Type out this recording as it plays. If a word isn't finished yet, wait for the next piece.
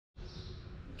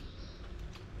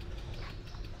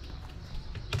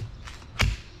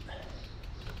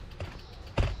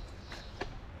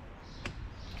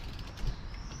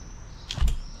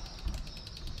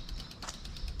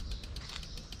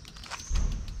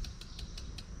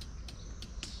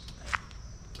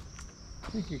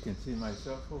think you can see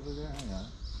myself over there. Hang on.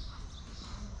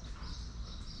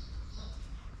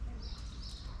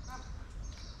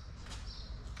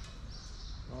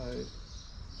 Why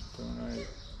don't I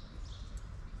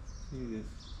see this?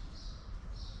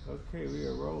 Okay, we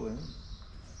are rolling.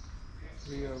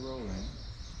 We are rolling.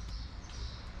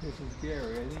 This is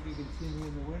Gary. I think you can see me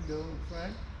in the window in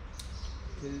front.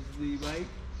 This is the bike.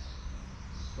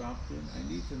 Brompton.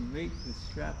 I need to make the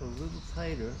strap a little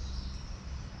tighter,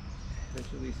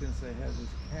 especially since I have this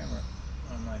camera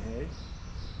on my head,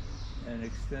 and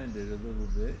extend it a little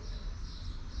bit.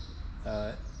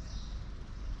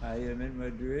 I am in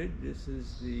Madrid. This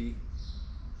is the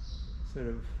sort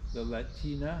of the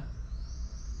Latina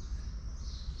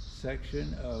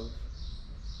section of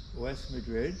West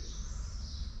Madrid,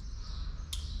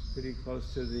 pretty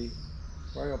close to the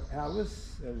Royal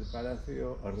Palace, the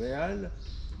Palacio Real,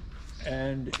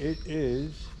 and it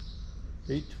is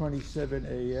 8:27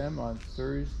 a.m. on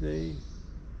Thursday,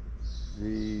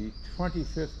 the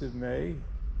 25th of May,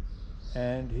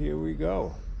 and here we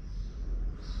go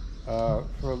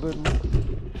for a little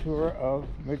tour of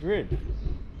Madrid.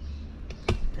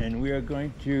 And we are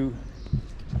going to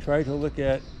try to look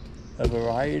at a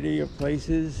variety of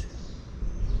places,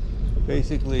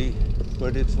 basically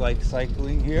what it's like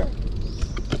cycling here.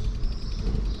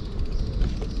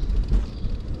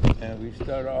 And we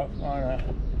start off on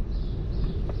a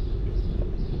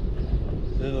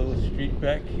little street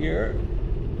back here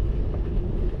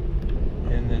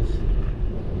in this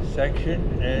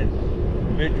section, and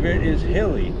Madrid is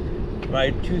hilly.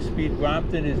 My 2-speed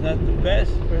Brompton is not the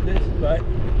best for this, but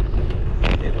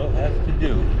it will have to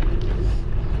do.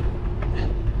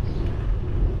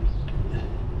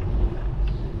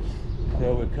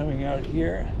 So we're coming out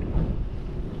here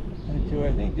into,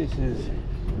 I think this is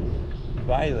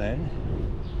Bailén.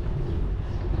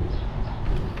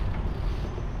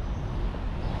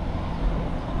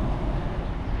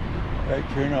 Right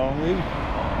turn only.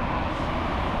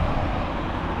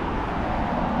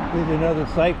 There's another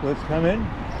cyclist coming.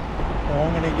 So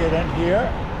I'm going to get on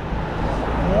here.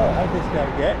 Oh, how'd this guy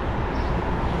get?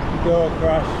 Go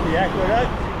across the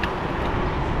aqueduct.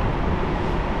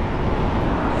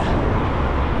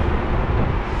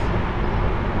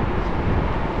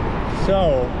 So,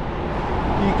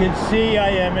 you can see I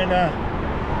am in a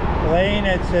lane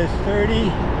that says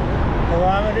 30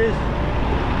 kilometers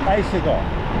bicycle.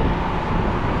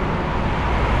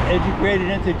 Integrated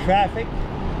into traffic.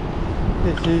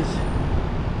 This is,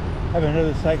 I have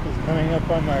another cyclist coming up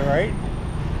on my right.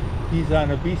 He's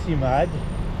on a BC-Mod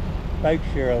bike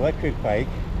share electric bike.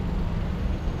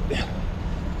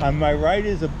 On my right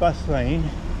is a bus lane,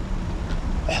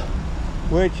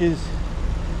 which is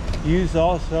used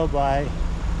also by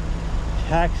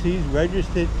taxis,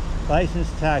 registered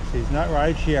licensed taxis, not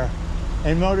rideshare,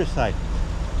 and motorcycles.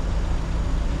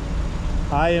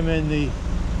 I am in the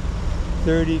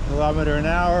 30 kilometer an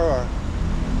hour or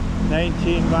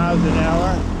 19 miles an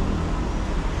hour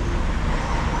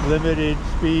limited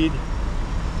speed.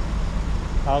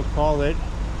 I'll call it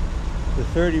the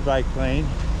 30 bike lane.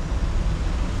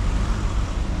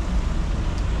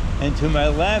 And to my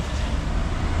left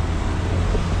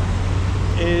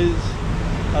is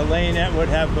a lane that would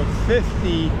have a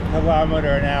 50 kilometer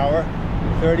an hour,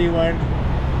 31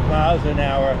 miles an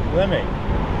hour limit.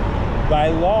 By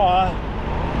law,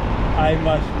 I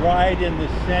must ride in the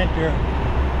center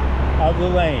of the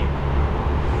lane.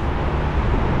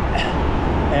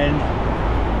 And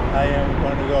I am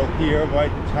going to go here by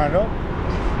the tunnel.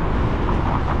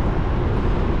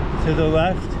 To the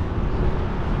left,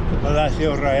 the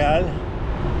Palacio Real.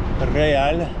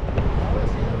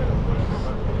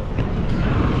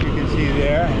 You can see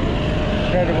there,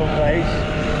 incredible place.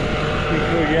 We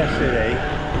toured yesterday.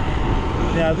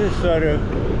 Now this sort of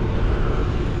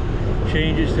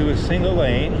changes to a single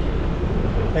lane.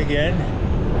 Again,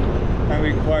 I'm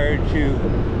required to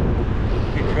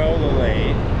control the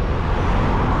lane.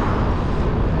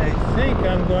 I think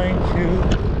I'm going to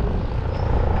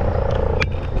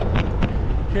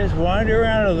just wander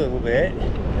around a little bit.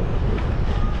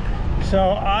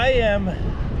 So I am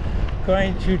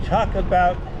going to talk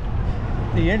about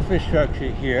the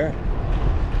infrastructure here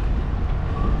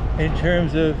in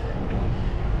terms of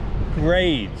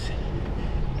grades.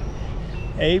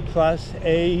 A+,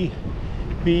 A,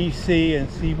 B, C, and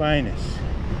C-.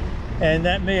 And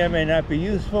that may or may not be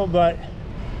useful, but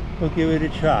we'll give it a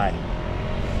try.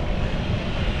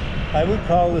 I would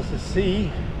call this a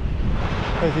C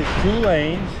because it's 2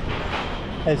 lanes,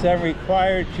 as I'm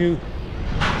required to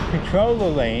control the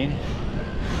lane.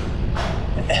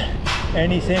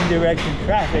 Any same direction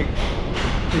traffic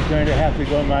is going to have to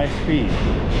go my speed.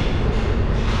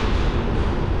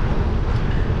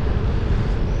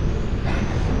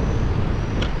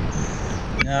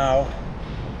 Now,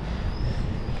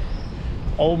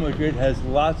 Old Madrid has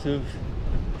lots of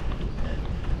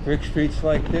brick streets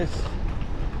like this,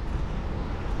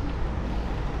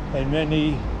 and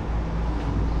many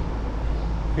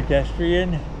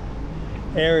pedestrian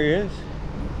areas.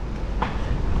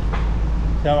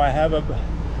 So I have a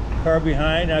car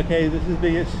behind. Okay, this is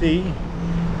being a C.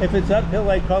 If it's uphill,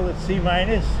 I call it C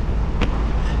minus.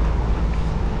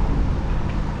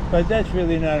 But that's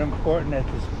really not important at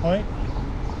this point.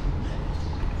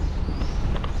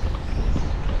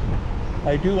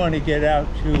 I do want to get out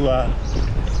to a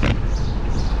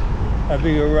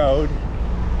bigger road,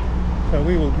 so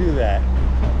we will do that.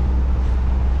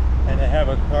 And I have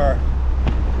a car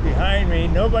behind me.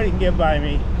 Nobody can get by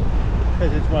me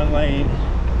because it's one lane.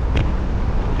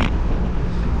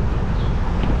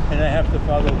 And I have to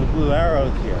follow the blue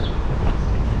arrows here.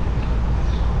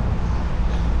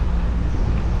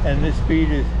 And this speed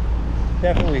is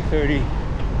definitely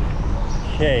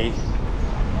 30K.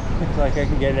 Looks like I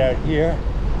can get out here.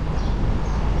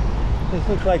 This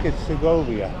looks like it's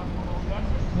Segovia.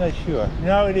 I'm not sure.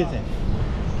 No, it isn't.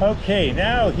 Okay,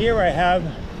 now here I have,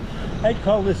 I'd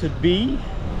call this a B,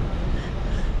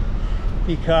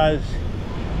 because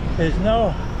there's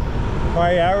no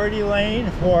priority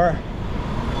lane for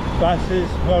buses,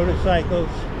 motorcycles,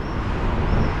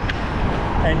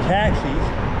 and taxis,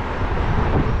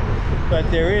 but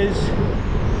there is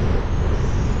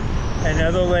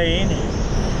another lane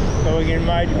going in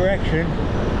my direction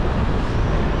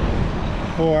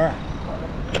for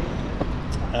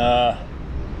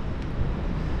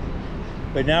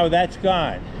but now that's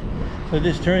gone, so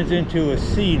this turns into a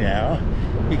C now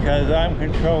because I'm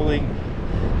controlling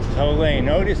this whole lane.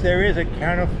 Notice there is a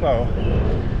counter-flow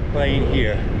lane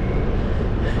here.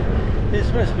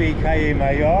 This must be Calle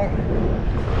Major.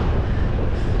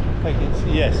 I can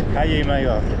see, yes, Calle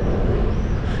Major.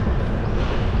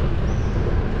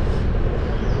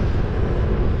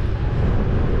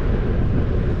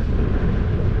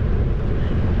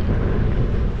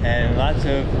 And lots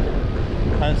of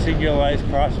unsignalized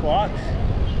crosswalks.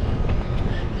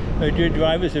 Madrid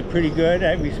drivers are pretty good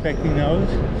at respecting those.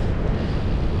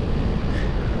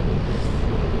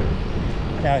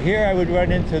 Now here I would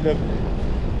run into the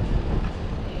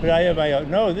Playa Major.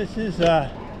 No, this is,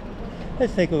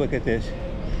 let's take a look at this.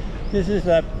 This is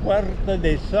the Puerta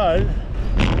del Sol.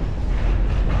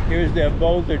 Here's their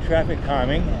boulder traffic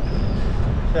calming.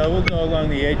 So we'll go along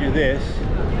the edge of this.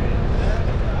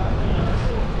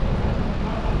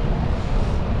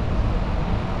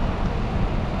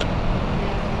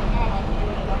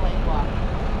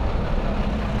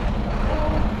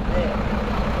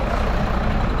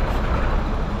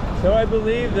 So I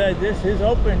believe that this is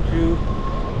open to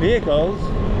vehicles,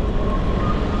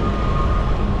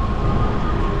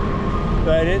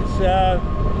 but it's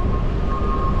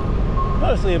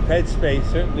mostly a pet space,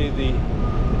 certainly the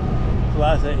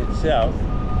Plaza itself.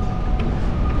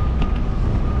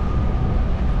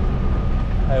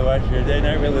 I watch here, they're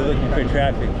not really looking for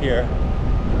traffic here.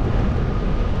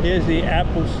 Here's the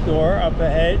Apple store up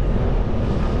ahead.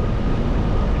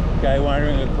 Guy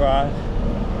wandering across.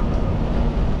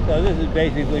 So this is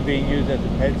basically being used as a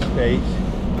pet space.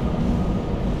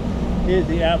 Here's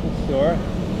the Apple store,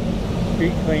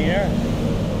 street cleaner.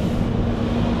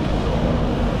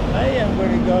 I am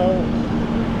going to go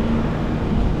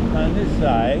on this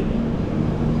side.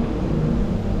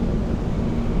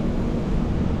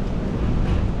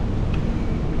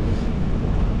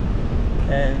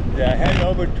 And head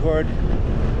over toward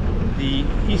the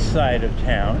east side of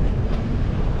town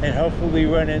and hopefully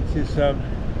run into some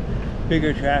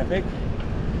bigger traffic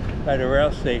by the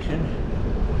rail station.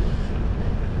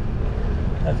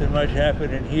 Nothing much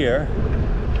happening here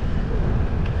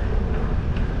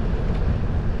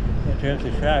in terms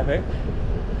of traffic.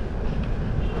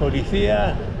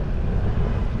 Policia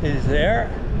is there,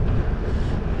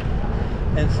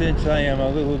 and since I am a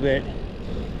little bit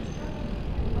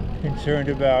concerned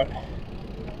about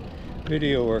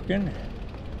video working,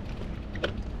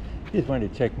 just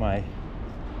wanted to check my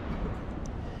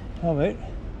helmet.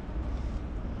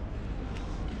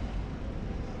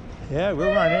 Yeah,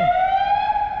 we're running.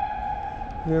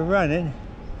 We're running.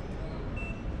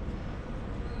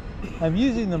 I'm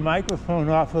using the microphone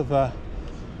off of a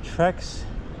Trex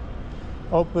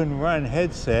Open Run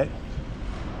headset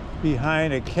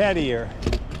behind a cat ear.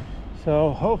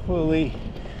 So hopefully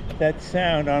that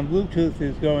sound on Bluetooth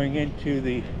is going into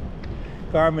the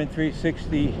Garmin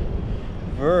 360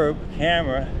 Verb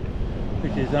camera,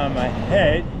 which is on my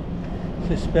head,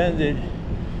 suspended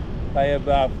by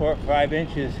about 4 or 5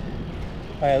 inches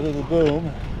by a little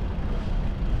boom.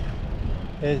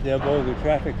 There's the boulder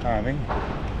traffic calming.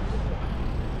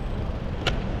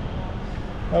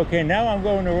 Okay, now I'm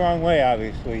going the wrong way,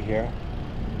 obviously, here.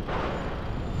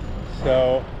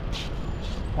 So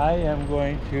I am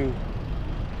going to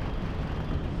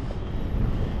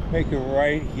make a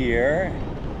right here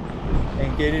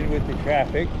and get in with the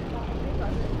traffic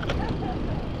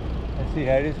and see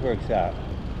how this works out.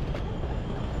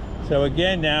 So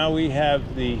again, now we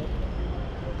have the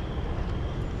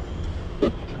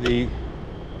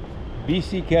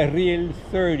Bici Carril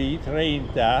 30,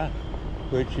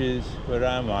 which is what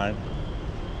I'm on,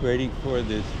 waiting for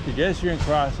this pedestrian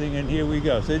crossing, and here we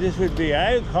go. So this would be,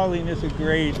 I'm calling this a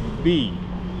grade B.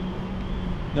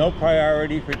 No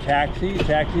priority for taxis.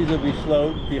 Taxis will be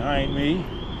slowed behind me,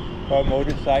 or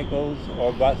motorcycles,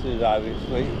 or buses,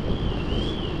 obviously.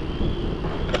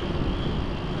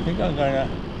 I think I'm gonna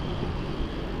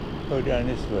go down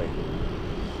this way.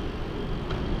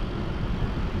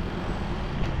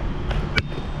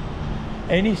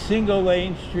 Any single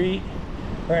lane street,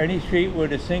 or any street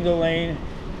with a single lane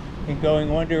and going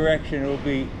one direction will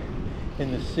be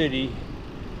in the city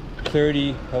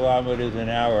 30 kilometers an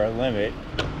hour limit,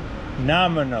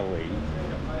 nominally.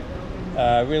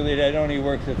 Really, that only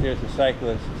works if there's a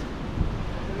cyclist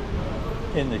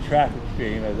in the traffic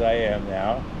stream, as I am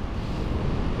now.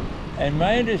 And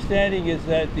my understanding is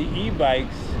that the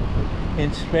e-bikes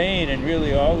in Spain and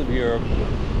really all of Europe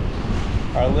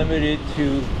are limited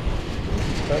to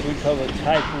what we call the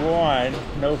type 1,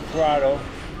 no throttle,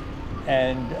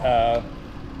 and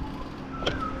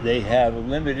they have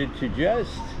limited to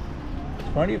just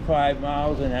 25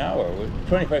 miles an hour,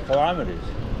 25 kilometers,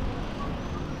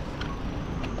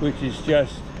 which is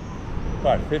just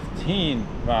about 15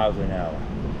 miles an hour.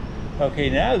 Okay,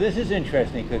 now this is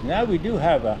interesting because now we do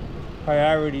have a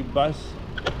priority bus,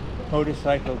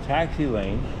 motorcycle, taxi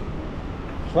lane,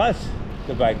 plus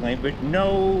the bike lane, but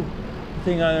no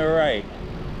thing on the right.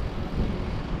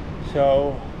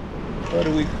 So what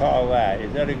do we call that?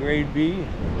 Is that a grade B?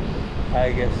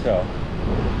 I guess so.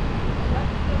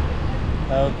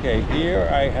 Okay, here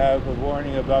I have a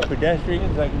warning about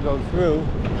pedestrians. I can go through.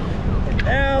 And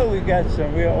now we got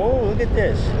some real, oh, look at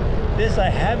this. This I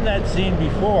have not seen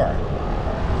before.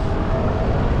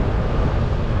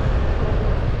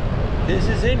 This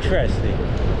is interesting.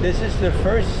 This is the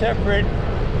first separate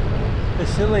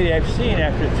facility I've seen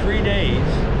after 3 days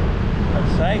of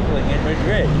cycling in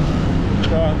Madrid.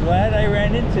 So I'm glad I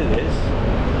ran into this,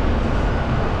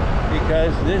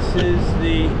 because this is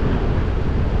the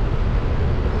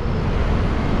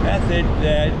method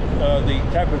that, the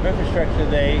type of infrastructure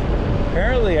they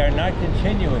apparently are not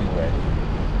continuing with.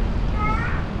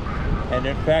 And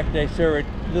in fact, I saw a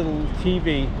little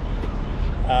TV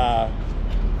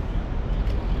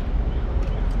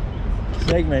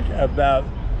segment about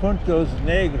puntos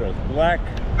negros, black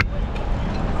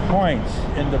points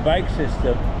in the bike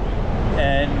system,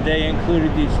 and they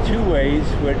included these 2 ways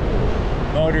with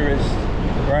motorists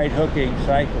right-hooking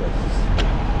cyclists.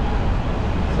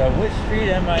 So which street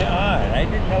am I on? I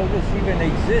didn't know this even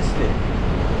existed.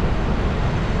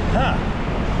 Huh.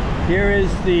 Here is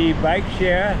the bike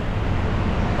share,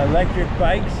 electric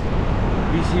bikes,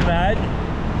 Bicimad.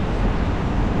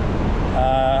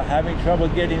 Having trouble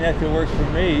getting that to work for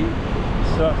me,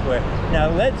 software. Now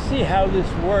let's see how this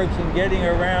works in getting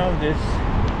around this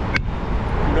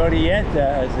Glorieta,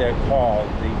 as they're called,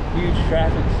 the huge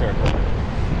traffic circle.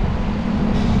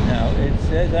 Now it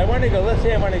says I want to go, let's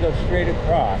say I want to go straight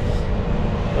across.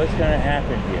 What's going to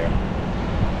happen here?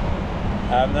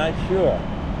 I'm not sure.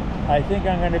 I think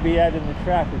I'm going to be out in the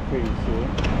traffic pretty soon.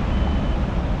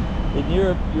 In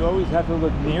Europe, you always have to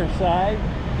look near side.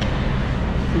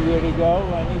 See where to go?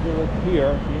 I need to look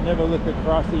here. You never look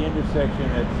across the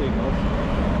intersection at signals.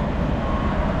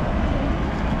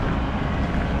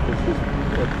 Is this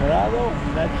a Prado?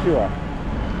 I'm not sure.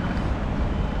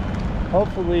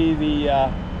 Hopefully the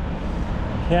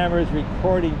camera's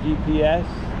recording GPS.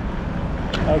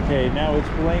 Okay, now it's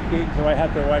blinking, so I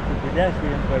have to watch the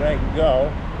pedestrians, but I can go.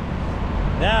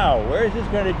 Now, where is this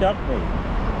going to dump me?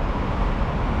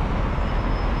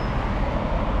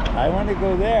 I want to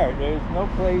go there. There's no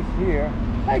place here.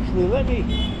 Actually,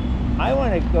 I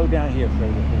want to go down here for a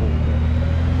little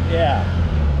bit. Yeah.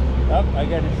 Oh, I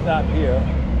got to stop here.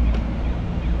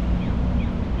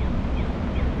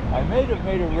 I may have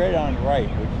made a red on right,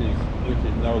 which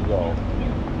is no go.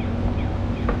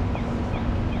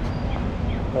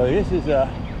 So this is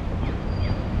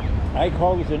I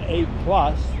call this an A+,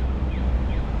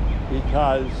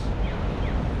 because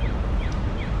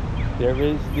there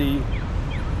is the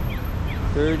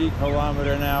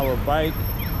 30-kilometer-an-hour bike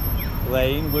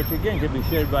lane, which again could be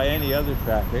shared by any other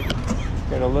traffic.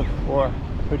 Gotta look for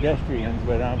pedestrians,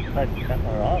 but I'm cutting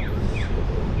off.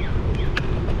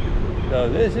 So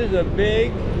this is a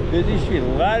big, busy street, a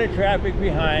lot of traffic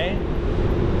behind.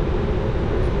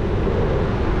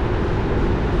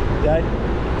 That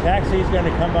taxi is going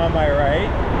to come on my right.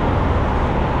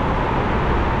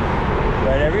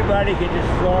 But everybody can just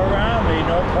flow around me,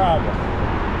 no problem.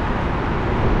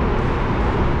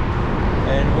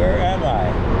 And where am I?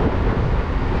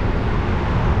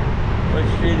 What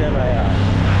street am I on?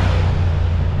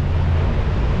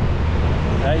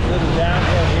 Nice little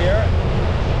downhill here.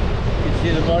 You can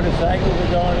see the motorcycles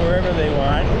are going wherever they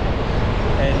want.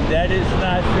 And that is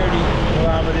not 30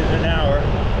 kilometers an hour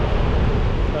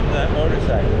from that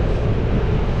motorcycle.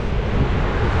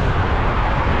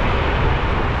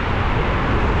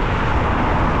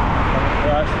 Come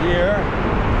across here.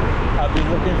 I'll be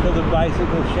looking for the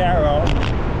bicycle Sharrow.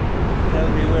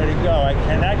 Telling me where to go. I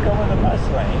cannot go in the bus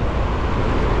lane.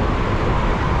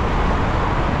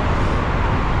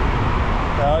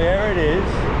 Oh, here it is.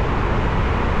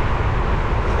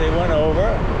 They went over.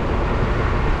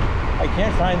 I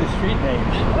can't find the street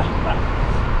names.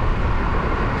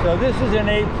 So this is an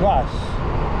A+,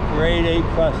 grade A+,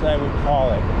 I would call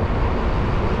it.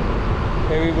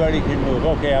 Everybody can move.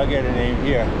 Okay, I'll get a name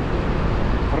here.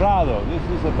 Prado. This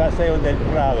is the Paseo del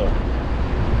Prado.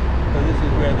 So this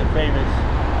is where the famous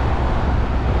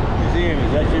museum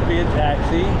is. That should be a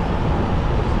taxi.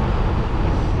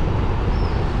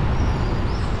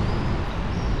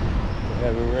 We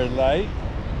have a red light.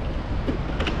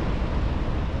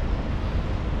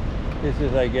 This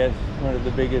is, I guess, one of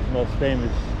the biggest, most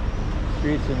famous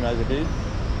streets in Madrid.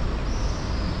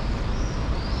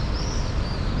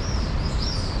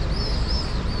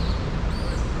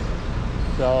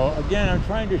 So again, I'm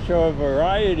trying to show a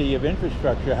variety of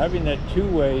infrastructure. Having that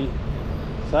two-way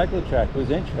cycle track was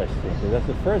interesting, because that's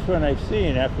the first one I've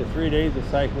seen after 3 days of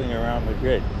cycling around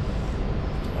Madrid.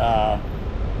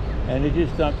 And it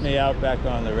just dumped me out back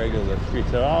on the regular street.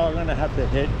 So all I'm going to have to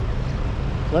hit,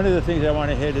 one of the things I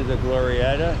want to hit is a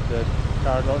Glorieta, the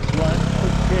Carlos one.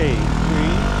 Okay,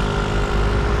 green.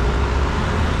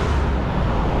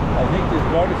 I think this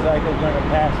motorcycle is going to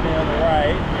pass me on the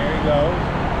right. There he goes.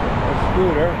 A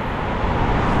scooter.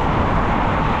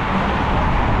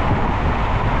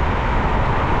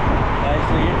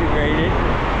 Nicely integrated.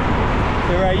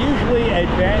 There are usually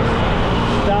advanced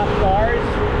stop bars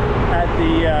at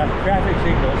the traffic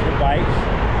signals for bikes,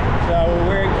 so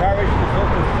we're encouraged to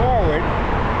filter forward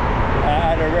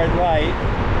at a red light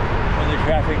when the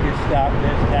traffic is stopped.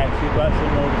 There's taxi, bus,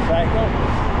 and motorcycle.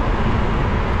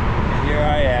 And here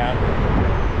I am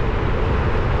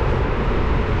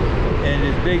in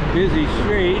this big busy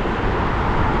street,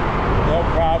 no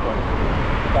problem.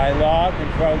 By law,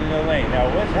 controlling the lane. Now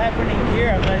what's happening here,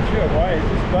 I'm not sure. Why is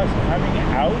this bus coming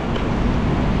out?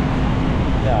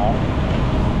 No.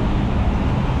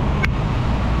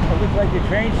 It looks like a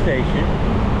train station.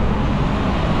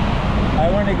 I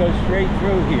want to go straight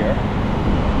through here.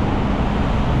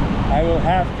 I will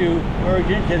have to merge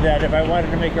into that if I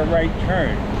wanted to make a right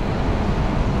turn.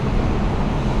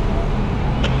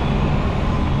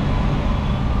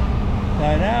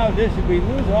 Now this, we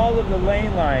lose all of the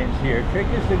lane lines here. Trick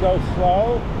is to go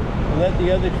slow and let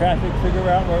the other traffic figure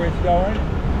out where it's going.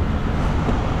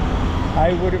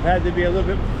 I would have had to be a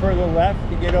little bit further left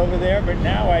to get over there, but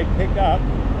now I pick up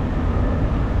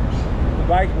the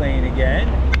bike lane again.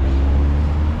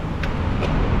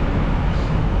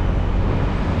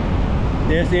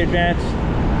 There's the advanced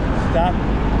stop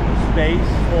space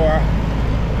for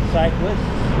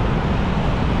cyclists.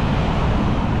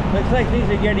 Looks like things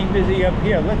are getting busy up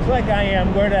here. Looks like I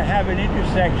am going to have an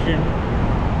intersection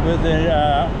with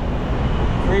a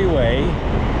freeway.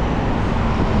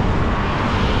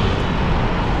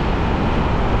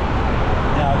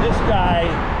 Now this guy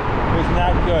was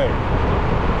not good.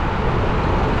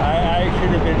 I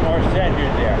should have been more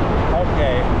centered there.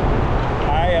 Okay,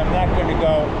 I am not going to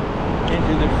go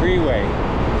into the freeway.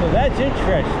 So that's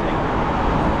interesting.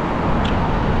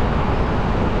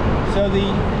 So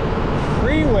the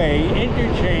freeway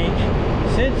interchange,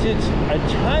 since it's a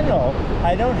tunnel,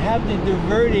 I don't have the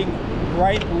diverting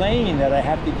right lane that I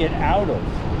have to get out of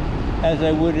as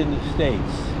I would in the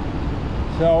States.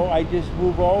 So I just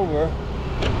move over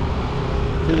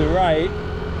to the right,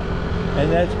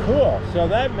 and that's cool. So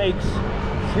that makes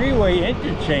freeway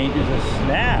interchanges a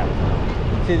snap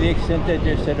to the extent that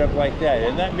they're set up like that.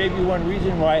 And that may be one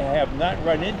reason why I have not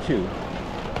run into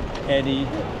any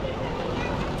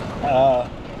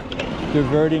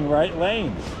diverting right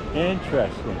lanes.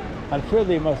 Interesting. I'm sure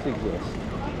they must exist.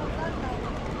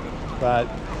 But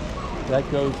that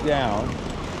goes down.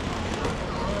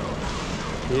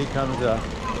 Here comes a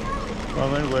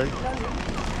woman with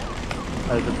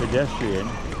as a pedestrian.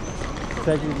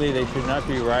 Technically, they should not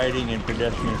be riding in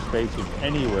pedestrian spaces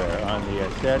anywhere on the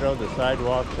acero, the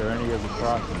sidewalks, or any of the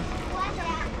crossings.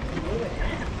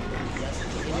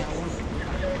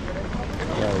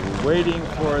 So we're waiting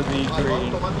for the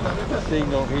green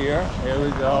signal here. Here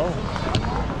we go.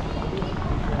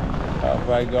 Off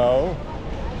I go.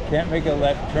 Can't make a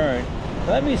left turn.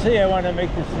 Let me see, I want to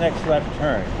make this next left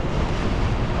turn.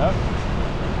 Oh,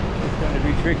 it's going to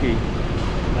be tricky.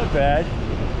 Not bad.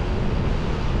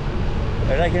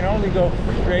 But I can only go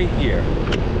straight here.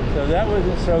 So that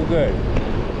wasn't so good.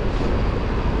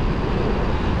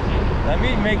 Let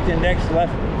me make the next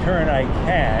left turn I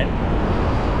can.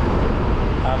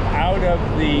 I'm out of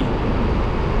the,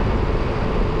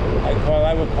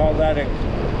 I would call that a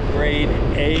grade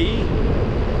A,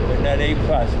 but not A+.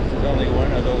 This is only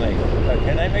one other lane. But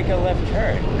can I make a left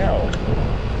turn? No.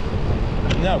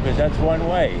 No, because that's one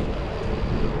way.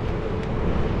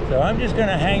 So I'm just going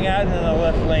to hang out in the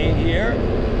left lane here.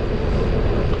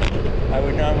 I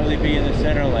would normally be in the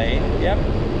center lane. Yep.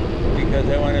 Because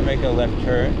I want to make a left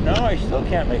turn. No, I still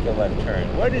can't make a left turn.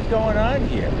 What is going on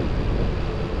here?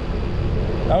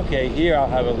 Okay, here I'll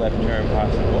have a left turn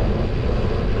possible.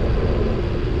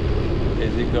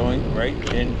 Is it going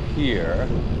right in here?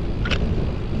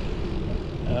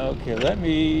 Okay, let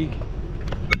me...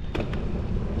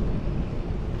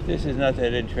 This is not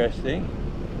that interesting.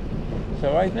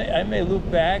 So I may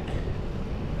loop back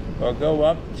or go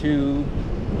up to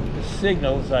the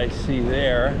signals I see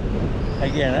there.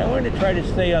 Again, I want to try to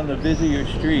stay on the busier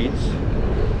streets.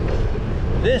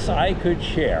 This I could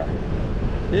share.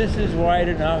 This is wide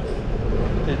enough.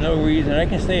 There's no reason. I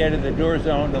can stay out of the door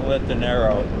zone and let the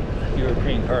narrow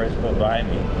European cars go by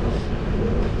me.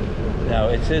 Now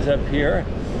it says up here,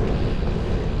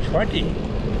 20.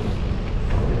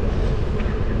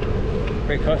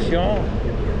 Précaution.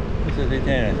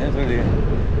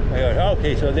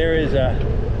 Okay, so there is a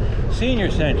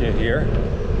senior center here.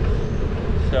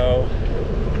 So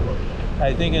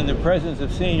I think in the presence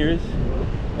of seniors,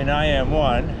 and I am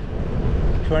one,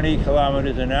 20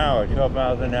 kilometers an hour, 12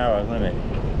 miles an hour limit.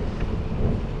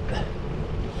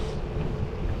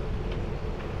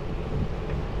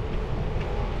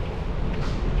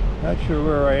 Not sure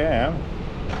where I am.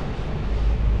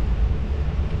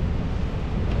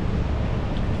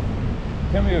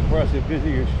 Coming across a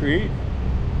busier street.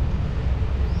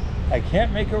 I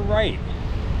can't make a right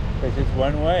because it's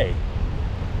one way.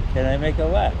 Can I make a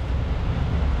left?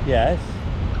 Yes.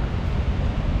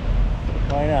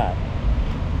 Why not?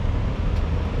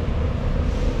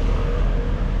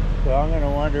 So I'm going to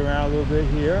wander around a little bit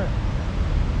here.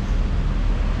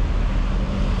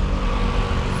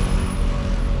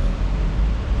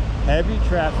 Heavy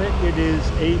traffic. It is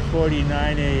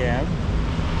 8:49 a.m.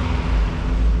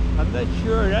 I'm not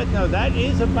sure. That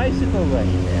is a bicycle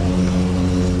lane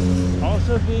there.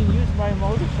 Also being used by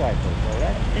motorcycles. So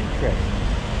that's interesting.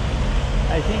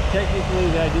 I think technically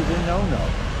that is a no-no.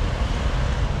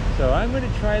 So I'm going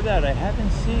to try that. I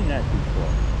haven't seen that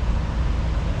before.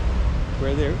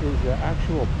 Where there is an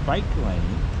actual bike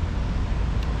lane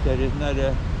that is not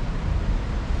a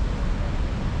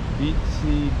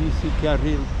bici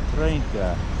carril 30.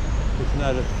 It's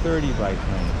not a 30 bike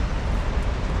lane.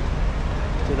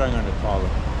 That's what I'm going to call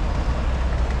it.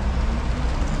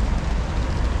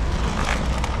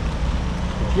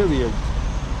 It's really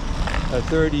a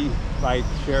 30 bike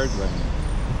shared lane.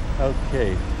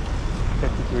 Okay.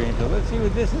 Check the green. So let's see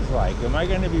what this is like. Am I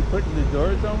going to be put in the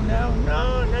door zone now?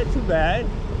 No, not too bad.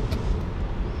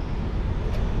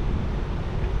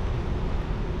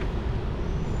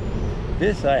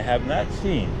 This I have not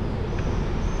seen.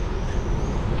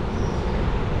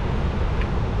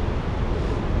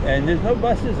 And there's no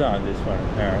buses on this one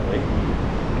apparently.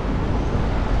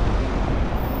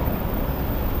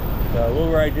 So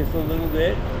we'll ride just a little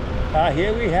bit.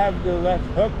 Here we have the left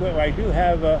hook. Well, I do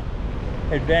have a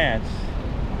advance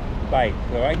bike,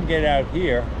 so I can get out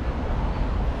here,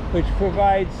 which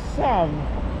provides some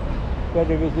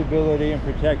better visibility and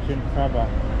protection from a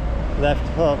left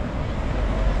hook.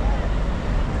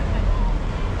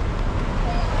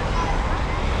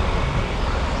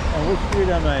 And which street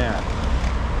am I at?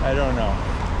 I don't know.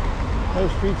 No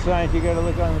street signs, you gotta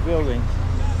look on the buildings,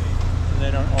 and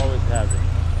they don't always have it.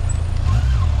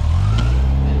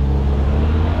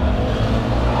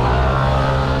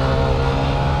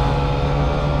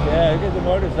 Yeah, look at the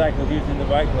motorcycles using the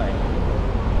bike lane.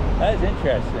 That's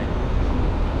interesting.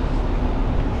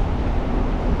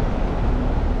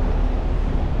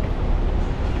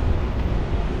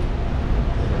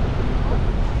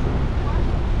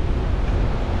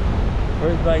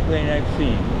 First bike lane I've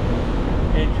seen.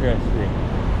 Interesting.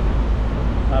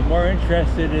 I'm more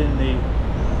interested in the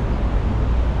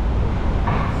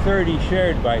 30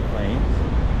 shared bike lanes.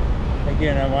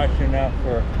 Again, I'm watching out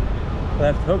for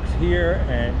left hooks here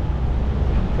and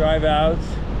drive outs,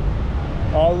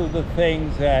 all of the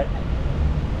things that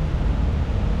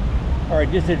are a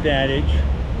disadvantage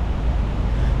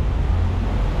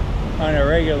on a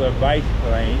regular bike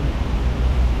lane.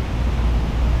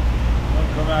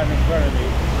 Don't come out in front of me.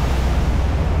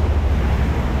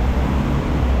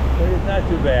 But it's not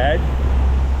too bad.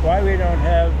 Why we don't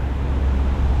have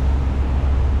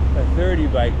a 30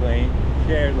 bike lane,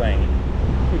 shared lane?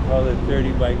 We call it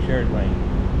 30 bike shared lane.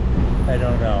 I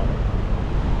don't know.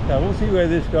 So we'll see where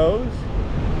this goes.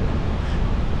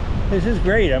 This is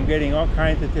great. I'm getting all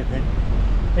kinds of different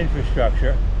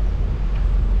infrastructure.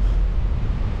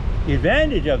 The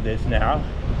advantage of this now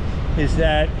is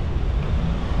that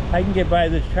I can get by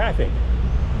this traffic.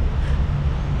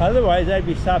 Otherwise, I'd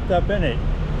be stopped up in it.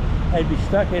 I'd be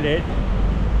stuck in it,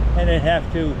 and I'd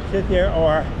have to sit there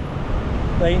or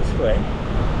lane split,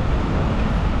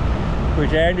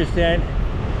 which I understand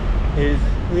is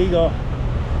legal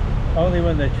only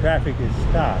when the traffic is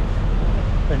stopped.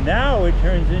 But now it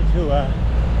turns into a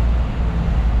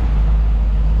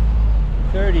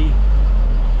 30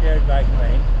 shared bike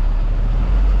lane.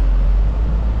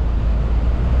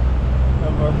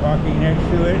 No more parking next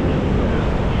to it.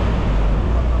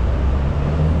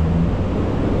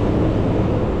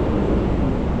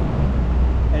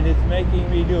 And it's making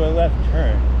me do a left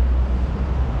turn.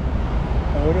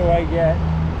 And what do I get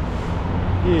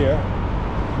here?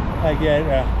 I get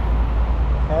a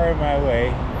car in my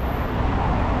way.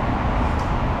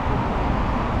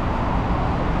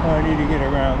 Oh, I need to get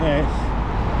around this.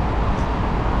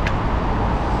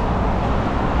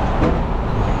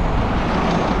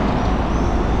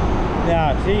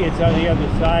 Now, see, it's on the other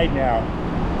side now.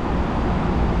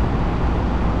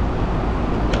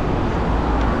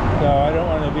 So I don't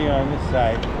want to be on this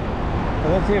side. But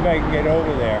let's see if I can get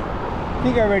over there. I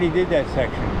think I already did that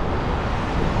section.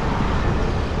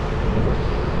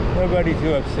 Nobody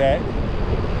too upset.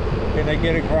 Can I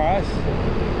get across?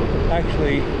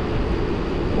 Actually,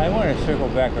 I want to circle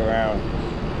back around,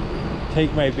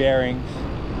 take my bearings.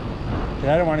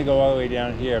 And I don't want to go all the way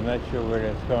down here. I'm not sure where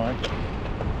that's going.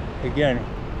 Again,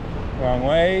 wrong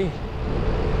way.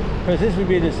 Because this would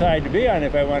be the side to be on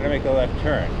if I want to make a left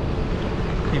turn.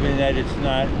 Even that it's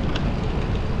not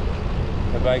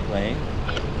a bike lane.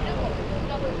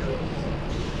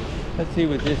 Let's see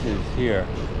what this is here.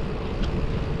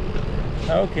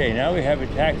 Okay, now we have a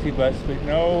taxi bus, but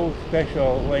no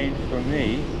special lanes for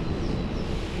me.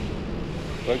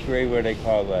 What grade would I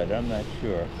call that? I'm not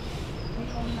sure.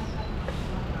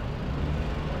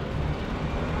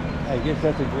 I guess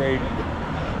that's a grade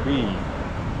B.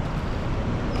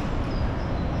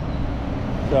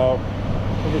 So,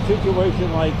 in a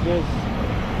situation like this,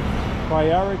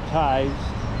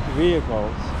 prioritized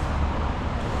vehicles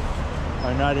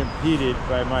are not impeded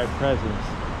by my presence.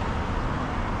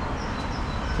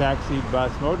 Taxi,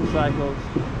 bus, motorcycles,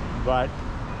 but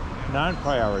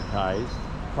non-prioritized,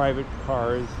 private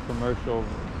cars, commercial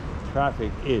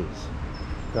traffic is,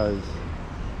 because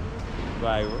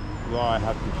by law I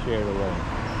have to share the lane.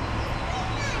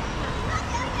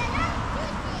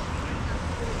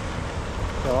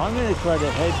 So I'm going to try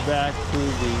to head back to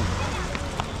the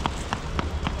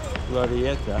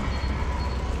Glorieta.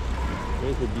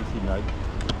 There's a DC nug.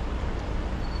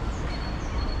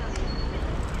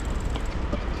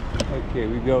 Okay,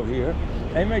 we go here.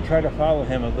 I might try to follow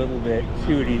him a little bit,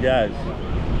 see what he does.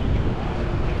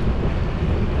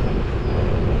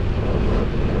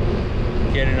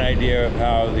 Get an idea of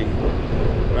how the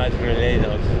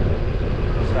Madrileños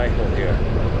cycle here.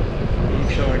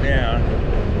 He's going down.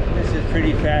 This is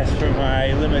pretty fast for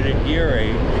my limited gear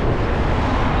age.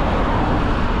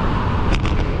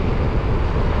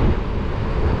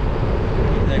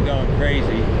 He's not going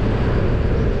crazy.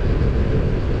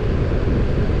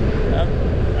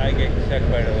 I get stuck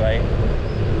by the light.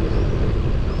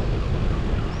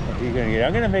 What's he gonna get?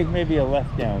 I'm gonna make maybe a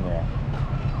left down there.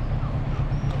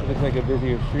 It looks like a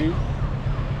busier street.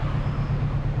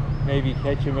 Maybe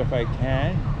catch him if I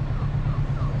can.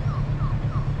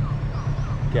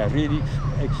 Carril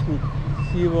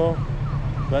exclusivo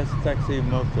bus taxi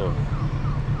moto.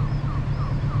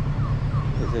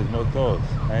 It says motos,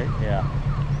 right? Yeah.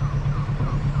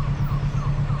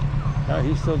 Oh,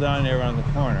 he's still down there around the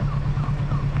corner.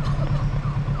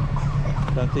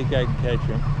 Don't think I can catch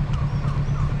him.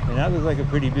 And that looks like a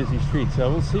pretty busy street, so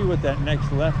we'll see what that next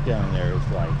left down there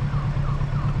is like.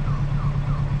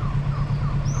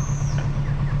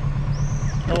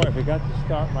 Oh, I forgot to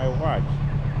start my watch.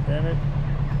 Damn it.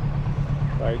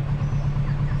 Like,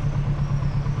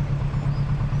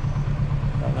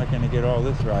 I'm not going to get all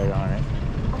this right on it.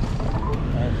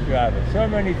 On Strava. So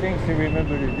many things to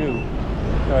remember to do.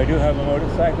 So I do have a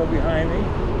motorcycle behind me.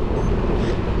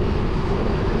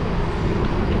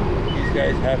 These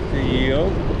guys have to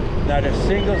yield. Not a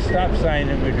single stop sign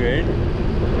in Madrid.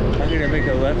 I'm going to make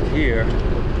a left here.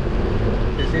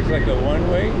 This looks like a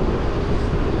one-way.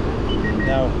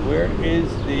 Now, where is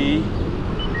the...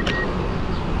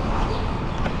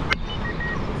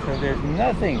 So there's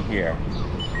nothing here.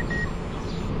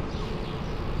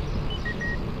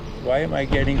 Why am I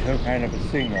getting some kind of a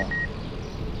signal?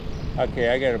 Okay,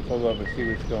 I gotta pull over and see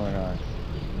what's going on.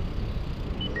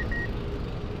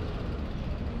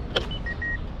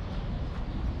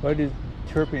 What is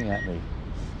chirping at me?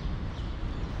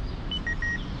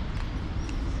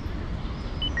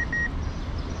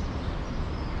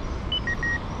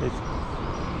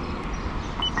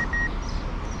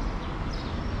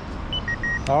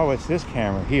 Oh, it's this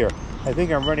camera here. I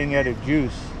think I'm running out of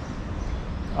juice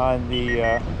on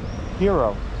the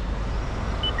Hero.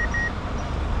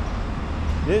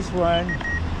 This one,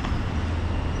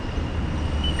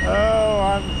 oh,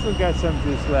 I've still got some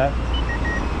juice left.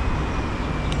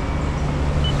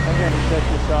 I'm going to shut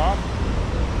this off.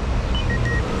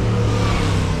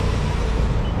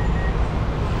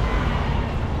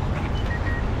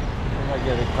 I might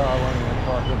get a car running in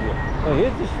park with you. So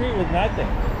here's the street with nothing.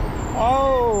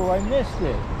 Oh, I missed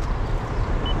it.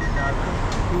 Nothing.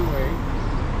 Two-way.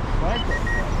 Okay.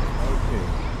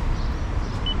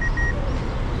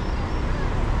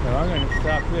 So I'm going to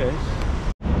stop this.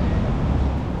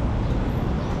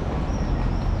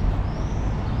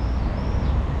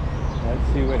 Let's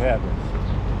see what happens.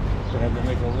 I'm going to have to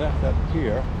make a left up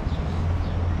here.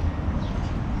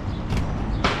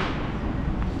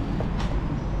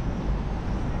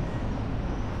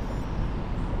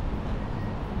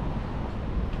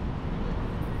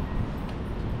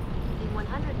 In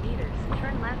 100 meters,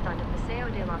 turn left onto Paseo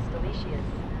de las Delicias.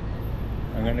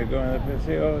 I'm going to go on the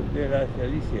Paseo de las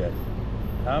Delicias.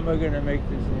 How am I going to make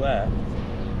this left?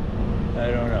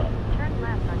 I don't know. Turn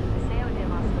left onto Paseo de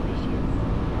las Delicias.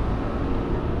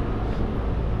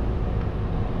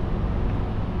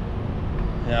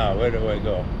 Now, where do I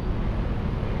go?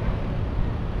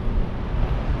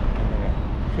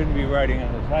 Shouldn't be riding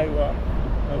on the sidewalk.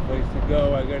 No place to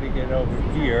go. I got to get over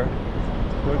here.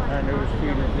 What kind of a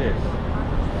street is this?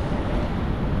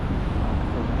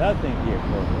 There's nothing here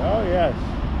for me. Oh yes,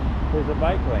 there's a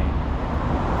bike lane.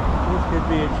 This could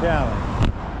be a challenge.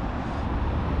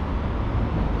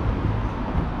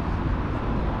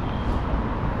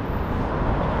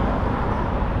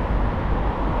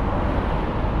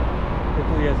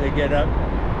 Particularly as I get up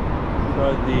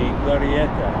toward the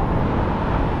Glorieta.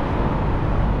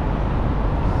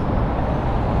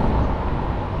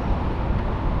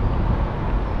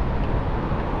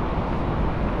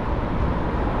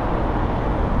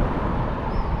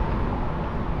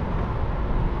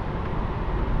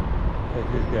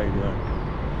 This guy doing?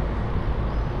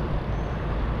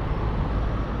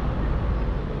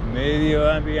 Medio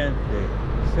ambiente,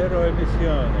 cero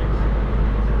emisiones.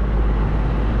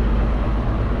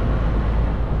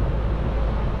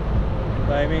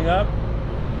 Climbing up.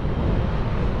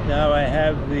 Now I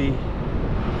have the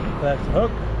left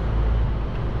hook.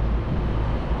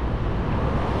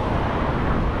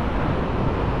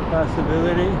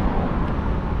 Possibility.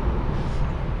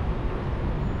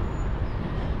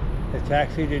 The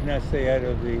taxi did not stay out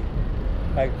of the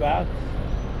bike box.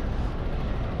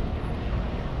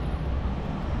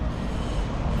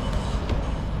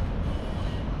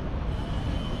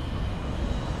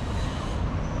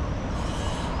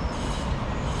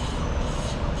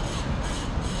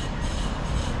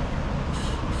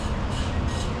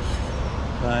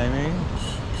 Climbing.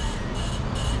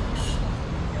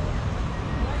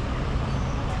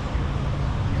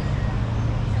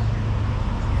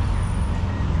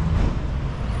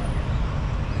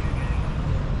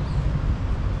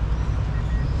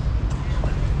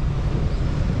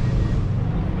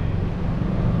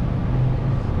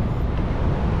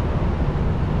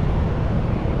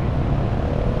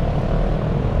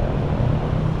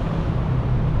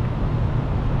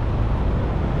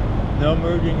 No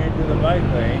merging into the bike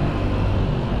lane.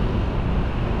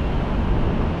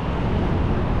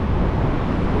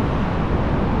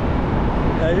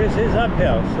 Now this is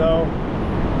uphill, so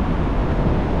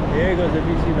here goes the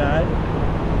bici man,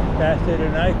 faster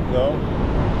than I can go,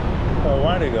 or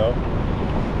want to go.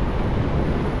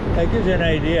 That gives you an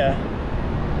idea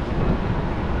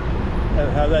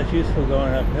of how that's useful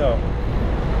going uphill.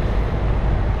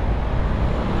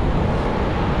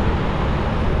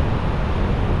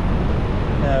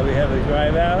 Now we have a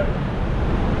drive out.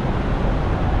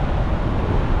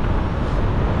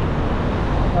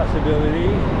 possibility.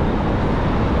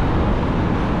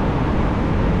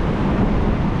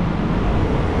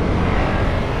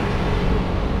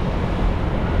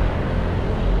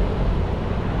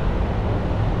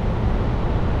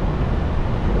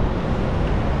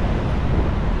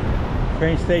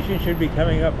 Train station should be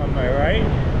coming up on my right.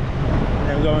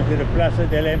 And I'm going to the Plaza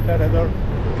del Emperador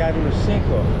Carlos V.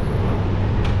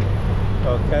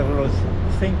 Or Carlos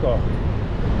V.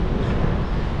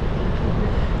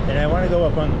 And I want to go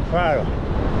up on the Prado.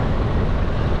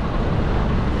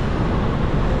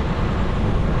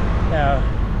 Now,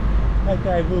 that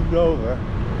guy moved over.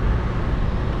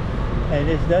 And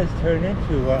this does turn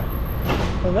into well,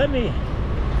 let me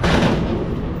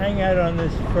hang out on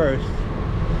this first.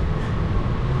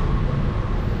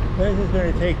 Where's this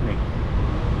going to take me?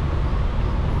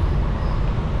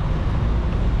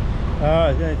 Oh,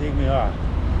 it's going to take me off.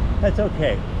 That's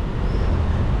okay.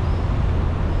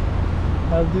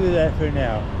 I'll do that for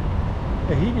now.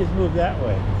 But he just moved that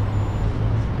way.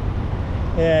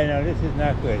 Yeah, no, this is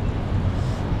not good.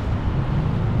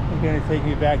 It's going to take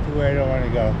me back to where I don't want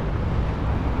to go.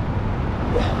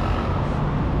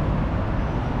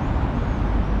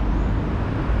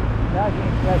 Now I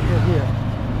can catch it here.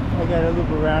 I got to loop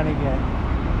around again.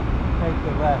 Make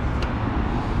the left.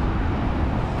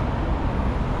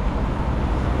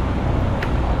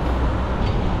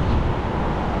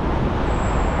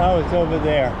 Oh, it's over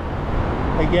there.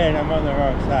 Again, I'm on the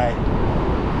wrong side.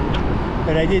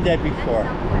 But I did that before.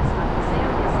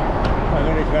 I'm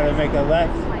going to try to make a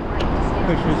left,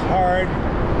 which was hard.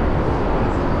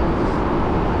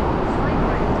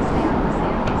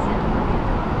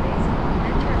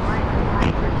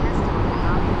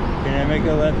 Can I make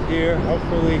a left here?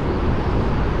 Hopefully.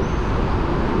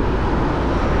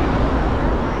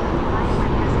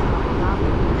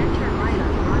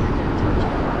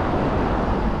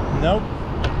 Nope.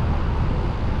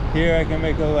 Here I can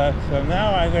make a left. So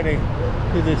now I'm going to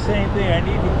do the same thing. I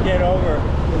need to get over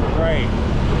to the right.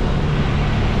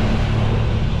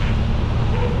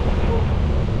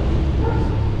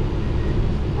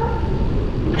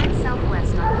 Head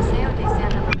southwest on Paseo de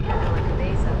Santa Maria de la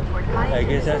Cabeza toward Calle I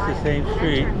guess that's the same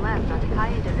street. Then turn left onto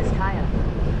Calle de Vizcaya.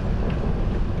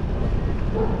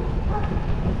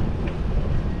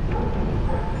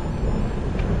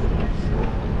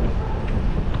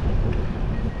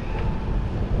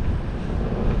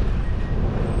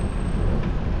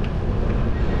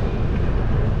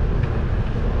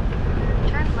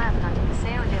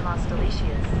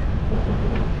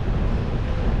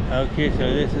 Okay,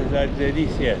 so this is Las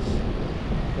Delicias.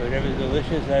 Whatever's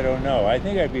delicious, I don't know. I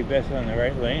think I'd be best on the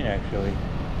right lane, actually.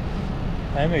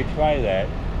 I may try that.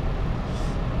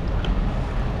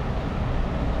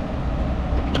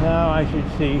 Now I should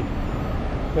see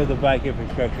where the bike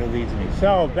infrastructure leads me.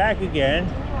 So, back again.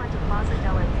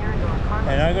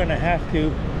 And I'm going to have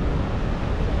to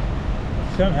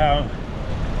somehow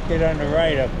get on the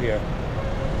right up here.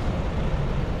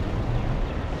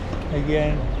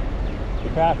 Again,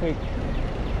 traffic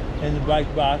in the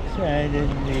bike box and in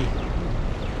the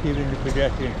even the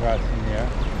pedestrian crossing there.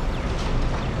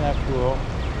 Not cool.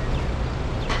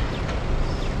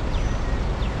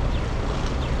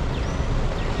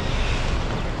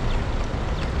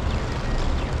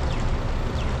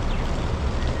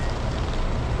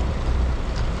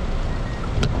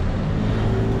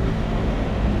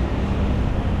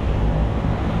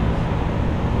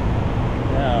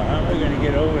 Now, how am I going to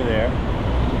get over there?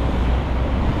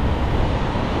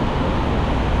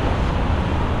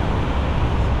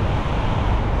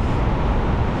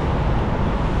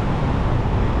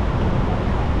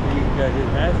 Got his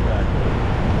mask on.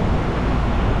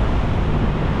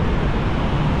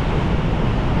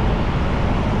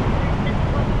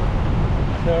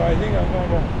 So I think I'm going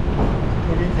to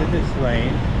get into this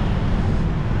lane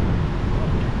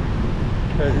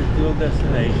because it's dual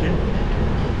destination.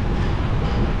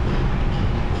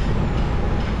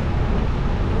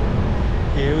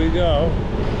 Here we go.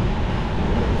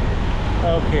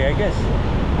 Okay, I guess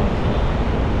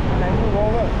can I move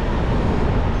over?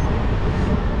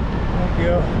 Thank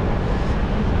you.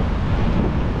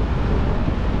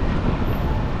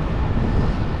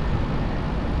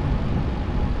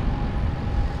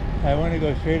 I want to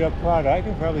go straight up Plaza. I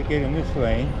can probably get in this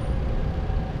lane.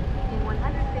 In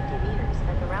 150 meters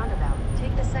at the roundabout,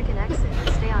 take the second exit and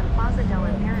stay on Plaza del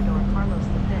Emperador Carlos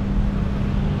V.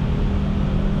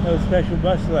 No special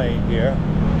bus lane here.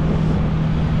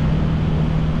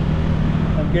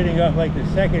 I'm getting off like the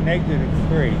second exit is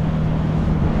free.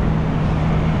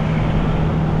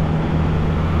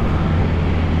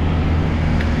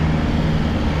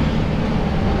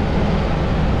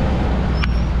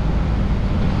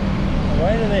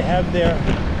 Why does they have their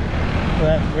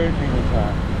left turn signals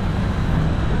on.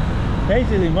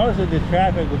 Basically, most of the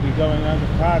traffic will be going on the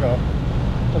Prado.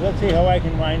 But let's see how I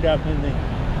can wind up in the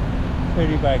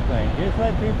city bike lane. Just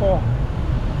let people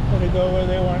sort of go where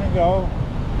they want to go.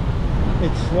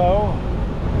 It's slow.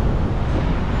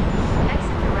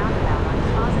 Exit the roundabout on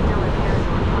Plaza del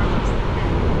Emperador Carlos V,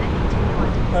 then continue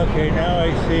on to Okay, now I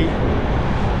see.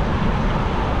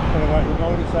 Gonna watch a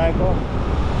motorcycle.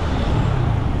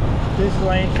 This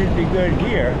lane should be good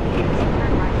here.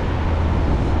 turn right.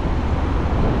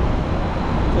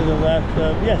 To the left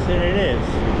of, yes, and it is.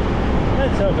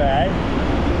 Not so bad.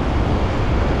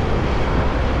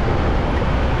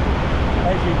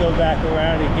 I should go back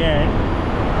around again.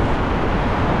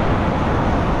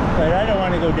 But I don't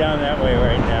want to go down that way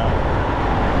right now.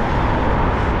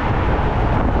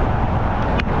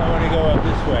 I want to go up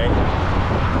this way,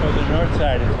 or the north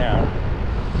side of town.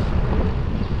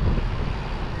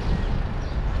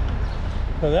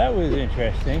 So that was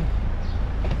interesting.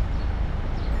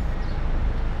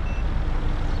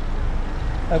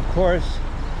 Of course,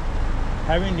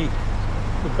 having the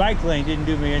bike lane didn't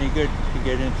do me any good to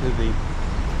get into the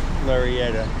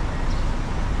Glorietta.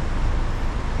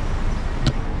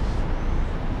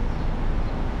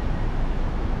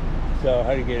 So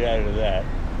how to get out of that?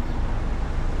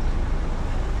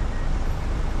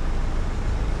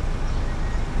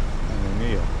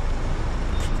 Alamillo.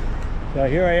 So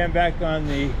here I am back on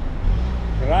the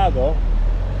Prado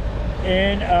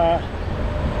in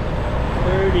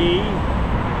 30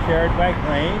 shared bike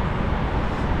lane.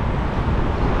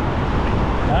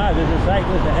 Ah, there's a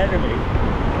cyclist ahead of me.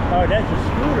 Oh, that's a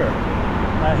scooter.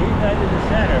 He's not in the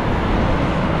center.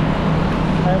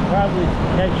 I'll probably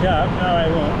catch up. No, I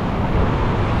won't.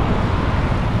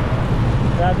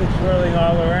 Traffic swirling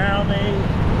all around me.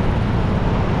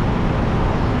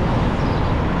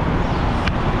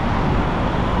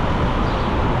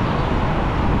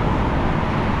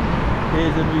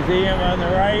 There's a museum on the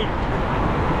right.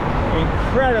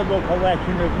 Incredible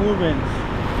collection of movements.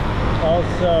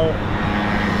 Also,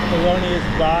 Thelonious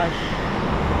Bosch,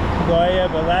 Goya,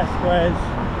 Velasquez.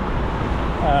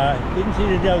 Didn't see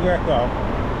the Del Greco.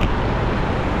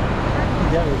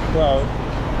 That was close.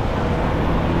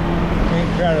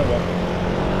 Incredible.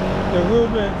 The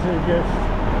Rubens are just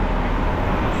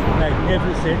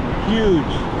magnificent,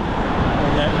 huge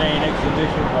in that main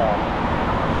exhibition hall.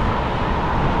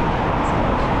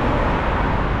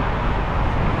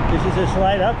 This is a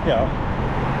slight uphill.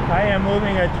 I am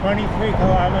moving at 23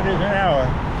 kilometers an hour.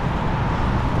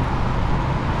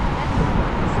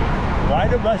 Why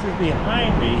the bus is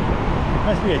behind me?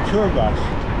 Must be a tour bus.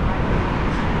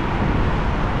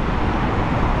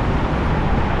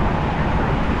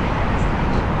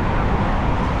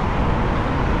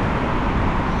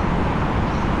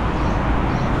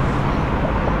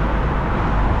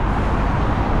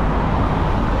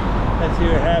 Let's see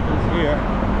what happens here.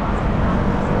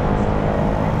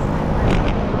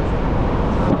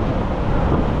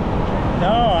 No,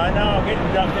 I know I'm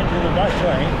getting dumped into the bus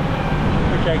lane,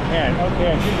 which I can't.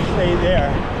 Okay, I should have stayed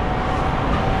there.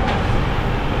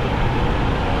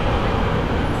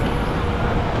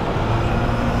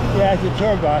 Yeah, it's a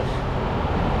tour bus.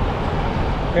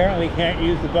 Apparently can't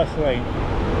use the bus lane.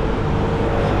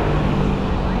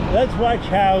 Let's watch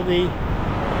how the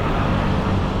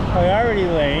priority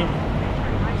lane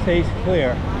stays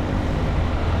clear.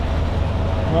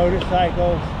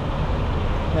 Motorcycles.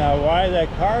 Now, why that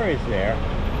car is there,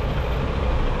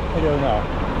 I don't know.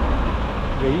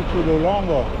 Veículo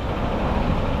longo.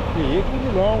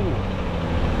 Veículo longo.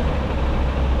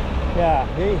 Yeah,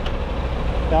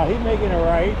 now he's making a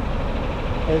right.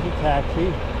 There's a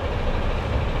taxi.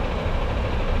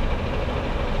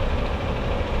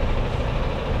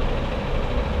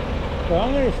 So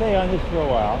I'm going to stay on this for a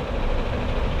while.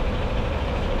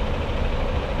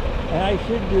 And I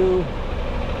should do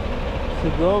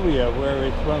Segovia, where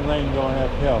it's one lane going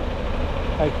uphill.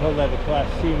 I call that a class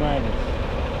C minus,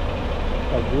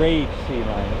 a grade C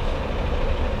minus.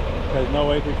 There's no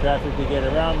way for traffic to get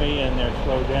around me and they're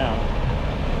slowed down.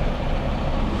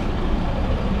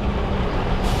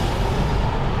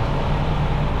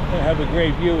 I have a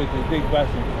great view with the big bus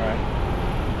in front.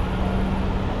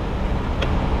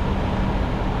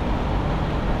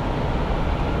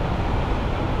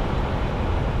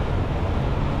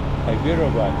 A Giro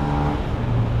bus.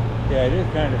 Yeah, this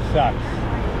kind of sucks.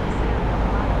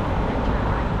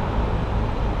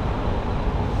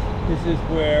 This is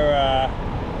where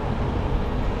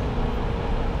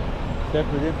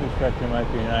separate infrastructure might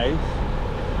be nice.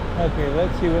 Okay,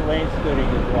 let's see what lane splitting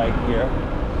is like here.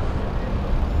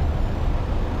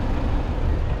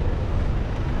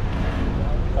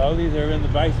 All these are in the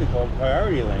bicycle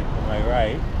priority lane to my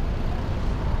right.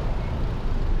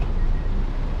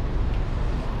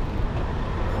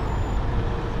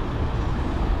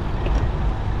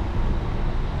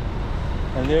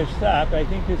 And their stop, I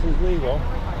think this is legal,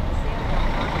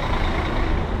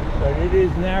 but it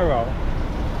is narrow,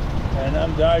 and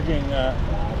I'm dodging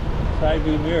side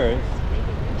view mirrors,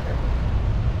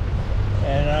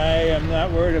 and I am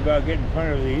not worried about getting in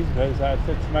front of these because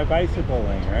that's my bicycle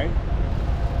lane, right?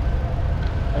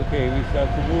 Okay, we start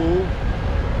to move.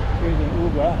 Here's an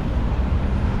Uber.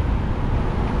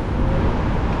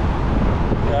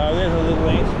 So there's a little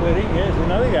lane splitting. Here's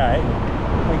another guy.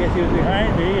 I guess he was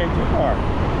behind me and two more.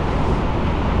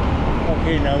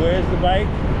 Okay, now where's the bike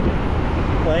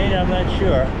lane? I'm not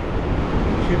sure.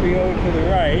 Should be over to the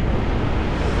right.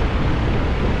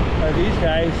 These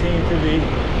guys seem to be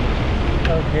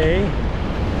okay.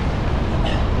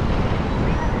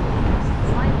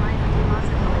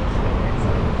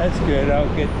 That's good.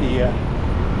 I'll get the...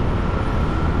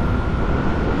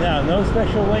 Now, no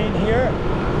special lane here?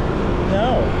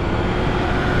 No.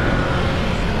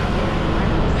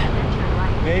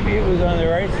 Maybe it was on the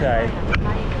right side,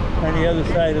 on the other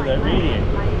side of that median.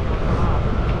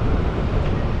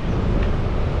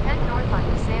 Head north on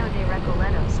Paseo de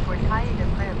Recoletos toward Calle de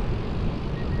Bailén.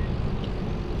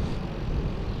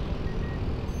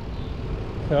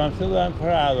 So I'm still on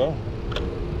Prado.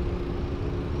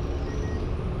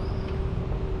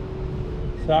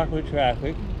 Stock with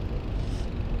traffic.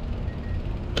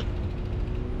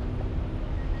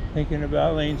 Thinking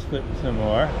about lane splitting some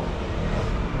more.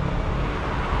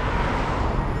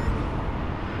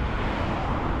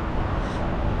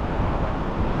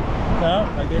 No,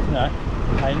 I guess not.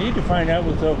 I need to find out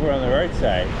what's over on the right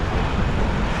side.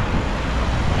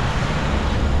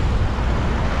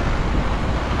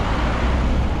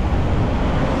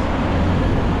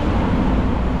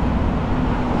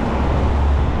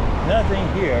 Nothing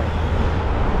here.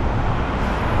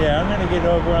 Yeah, I'm going to get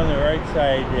over on the right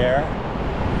side there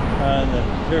on the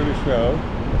service road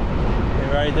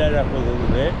and ride that up a little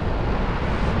bit.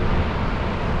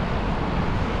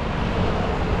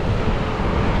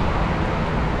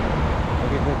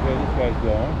 That's where this guy's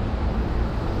going.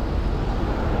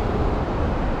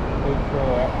 Good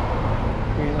for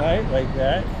green light like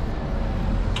that.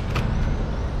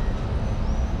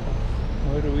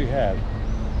 What do we have?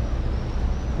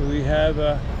 Do we have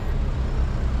a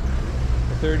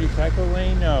 30 cycle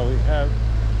lane? No, we have,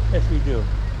 yes we do.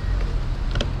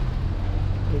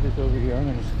 Put this over here. I'm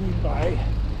going to squeeze by.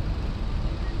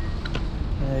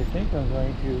 And I think I'm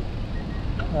going to,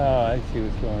 oh, I see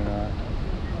what's going on.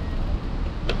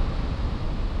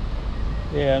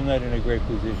 Yeah, I'm not in a great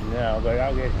position now, but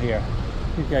I'll get here.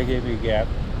 This guy gave me a gap.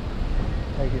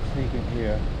 I can sneak in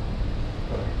here.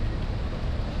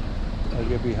 I'll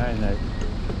get behind that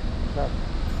truck.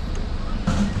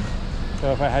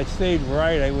 So if I had stayed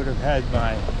right, I would have had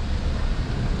my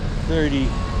 30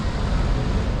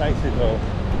 bicycle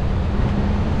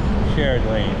shared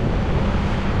lane.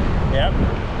 Yep.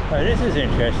 Oh, this is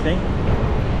interesting.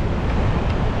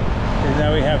 Because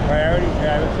now we have priority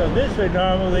traffic. So this would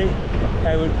normally,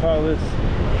 I would call this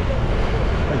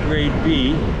a grade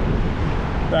B,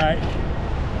 but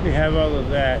we have all of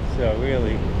that, so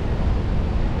really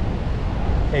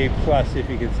A plus if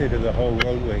you consider the whole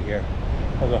roadway here,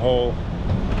 or the whole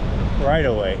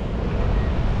right-of-way.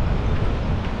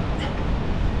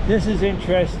 This is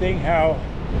interesting how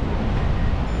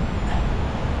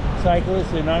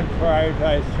cyclists in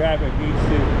unprioritized traffic needs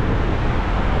to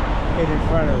get in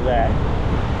front of that.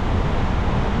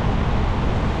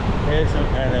 There's some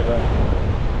kind of a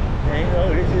thing. Oh,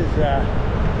 this is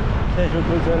Central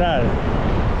Cultural.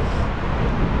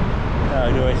 Now,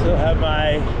 do I still have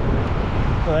my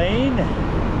lane?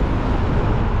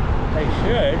 I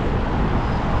should.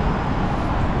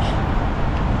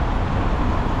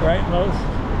 Rightmost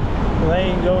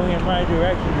lane going in my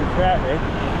direction of traffic.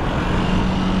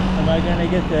 Am I going to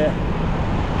get the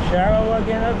shallow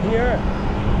again up here?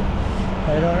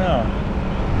 I don't know.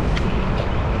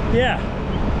 Yeah.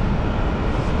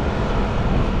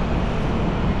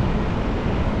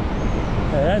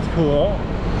 That's cool.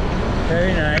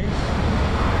 Very nice.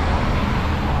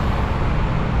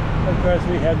 Of course,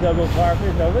 we have double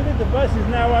parkers. Now look at the buses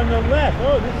now on the left.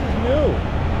 Oh, this is new.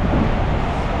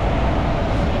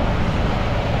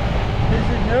 This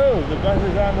is new. The bus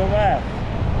is on the left.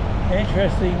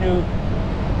 Interesting new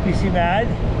PC Mad.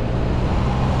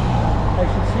 I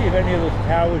should see if any of those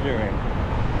towers are in.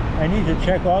 I need to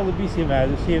check all the BC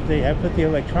Mads to see if they have put the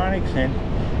electronics in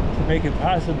to make it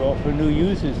possible for new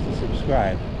users to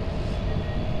subscribe.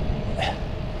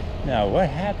 Now, what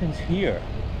happens here?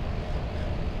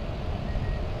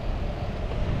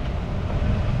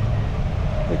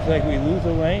 Looks like we lose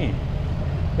a lane,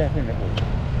 definitely.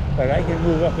 But I can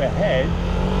move up ahead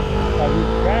of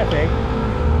the traffic.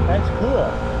 That's cool.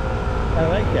 I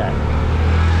like that.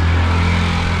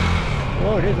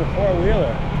 Whoa, it is a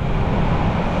four-wheeler.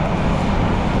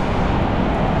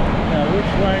 Now,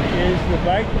 which one is the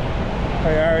bike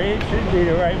priority? It should be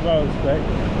the rightmost, but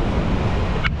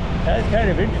that's kind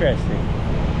of interesting.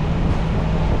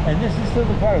 And this is still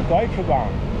the part of Deutsche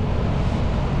Bahn.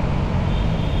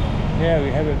 Yeah,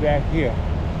 we have it back here.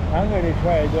 I'm going to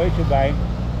try a Deutsche Bahn.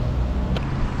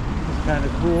 It's kind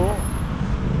of cool.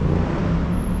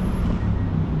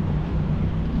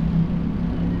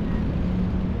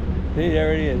 See,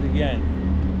 there it is again.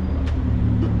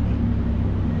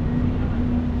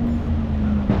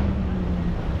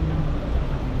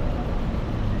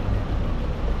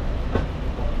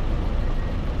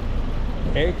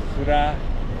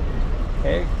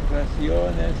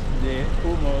 Extracciones de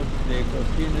humos de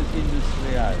cocinas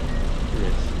industriales.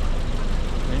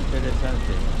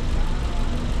 Interesante.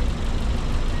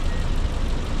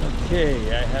 Okay,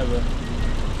 I have a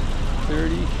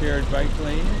 30 shared bike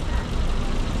lane.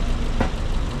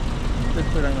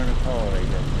 That's what I'm going to call it, I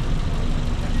guess.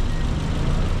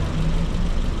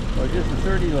 Or just a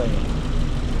 30 lane.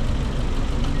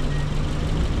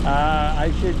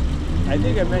 I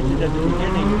think I mentioned at the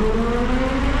beginning,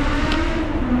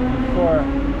 before,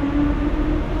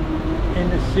 in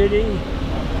the city,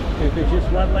 if it's just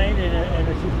one lane in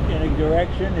a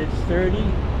direction, it's 30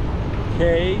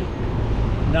 k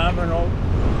nominal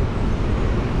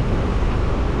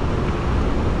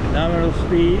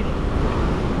speed.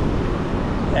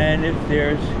 And if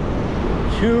there's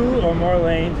 2 or more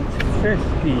lanes, it's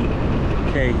 50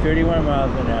 k, 31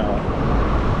 miles an hour,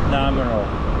 nominal.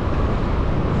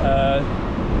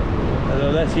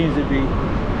 Although that seems to be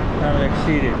kind of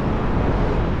exceeded.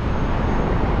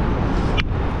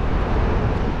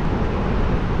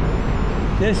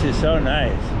 This is so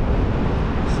nice.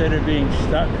 Instead of being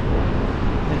stuck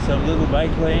in some little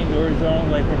bike lane or zone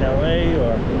like in LA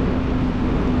or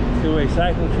two-way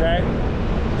cycle track,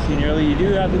 see, nearly you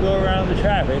do have to go around the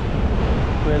traffic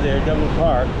where they're double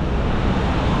parked,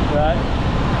 but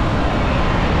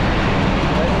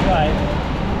that's life.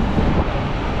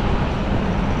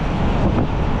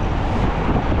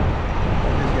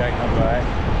 Come by.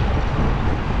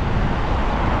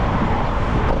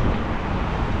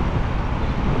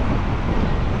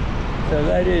 So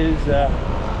that is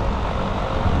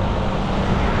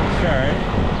concern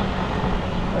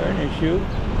or an issue.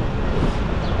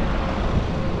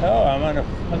 Oh, I'm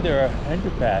under a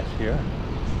underpass here.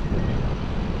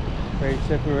 Great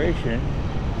separation.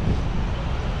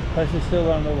 Plus it's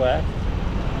still on the left.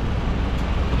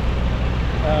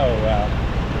 Oh wow.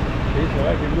 See, so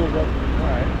I can move up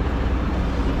front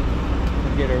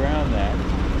and get around that.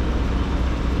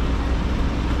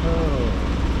 Oh.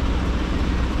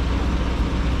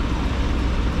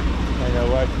 And I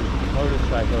watch the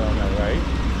motorcycle on my right.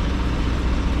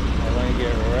 I want to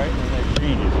get right on that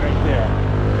green. It's right there.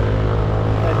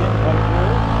 That didn't come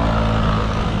through.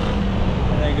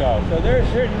 And I go. So there are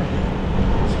certain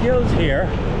skills here,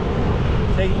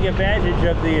 taking advantage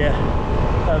of the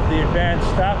advanced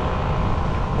stop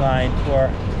line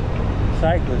for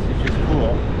cyclists, which is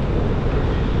cool.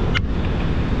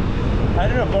 I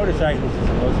don't know if motorcyclists are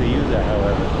supposed to use that,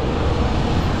 however.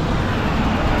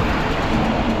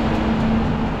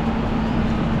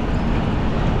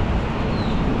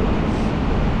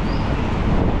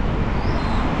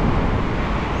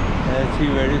 Let's see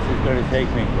where this is going to take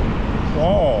me.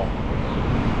 Oh,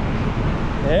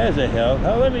 there's a hill.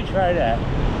 Oh, let me try that.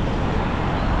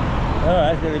 Oh,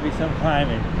 that's going to be some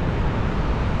climbing.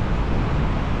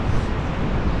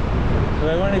 Do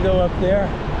I want to go up there?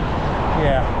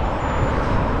 Yeah.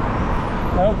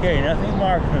 Okay, nothing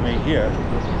marked for me here.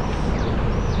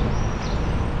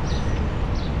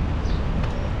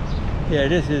 Yeah,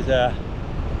 this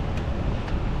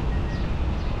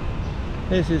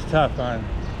is tough on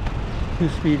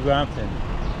two-speed Brompton.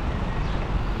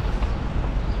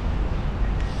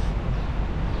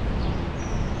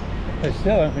 But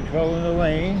still, I'm controlling the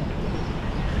lane.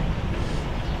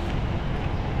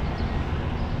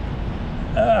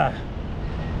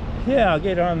 Yeah, I'll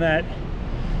get on that,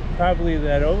 probably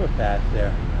that overpass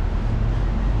there.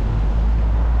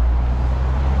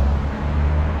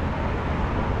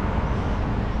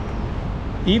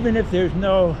 Even if there's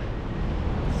no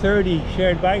 30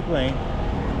 shared bike lane,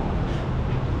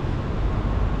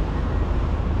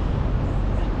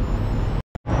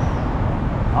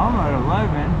 I'm at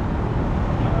 11.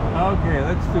 Okay,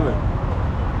 let's do it.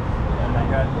 And I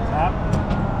got the top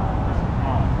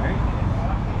on, right?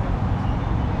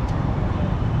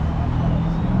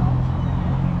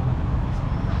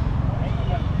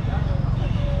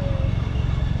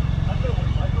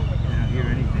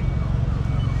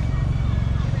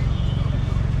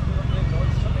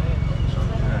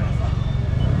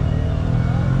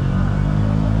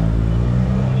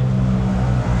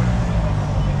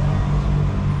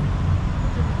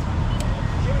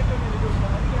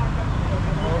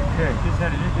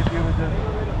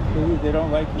 they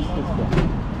don't like the system.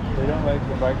 They don't like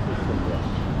the bike system yet.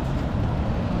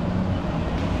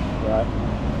 But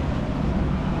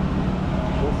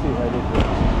we'll see how this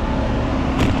works.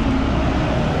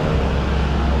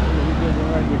 He doesn't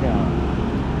run you down.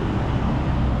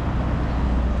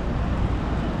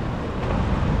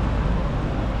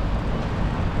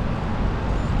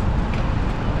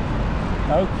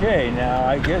 Okay, now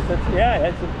I guess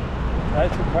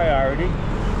that's a priority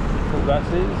for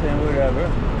buses and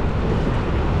whatever.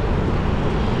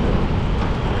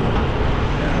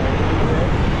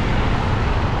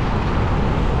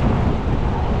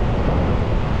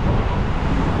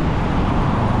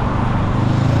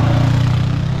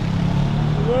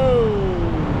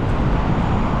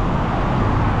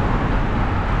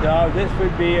 So this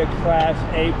would be a Class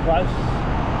A+.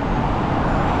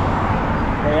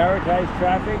 Prioritized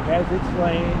traffic has its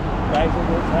lane.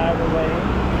 Bicycles have a lane.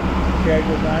 Shared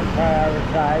with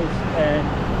non-prioritized, and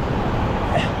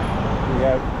we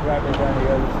have traffic on the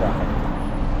other side.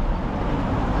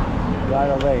 A lot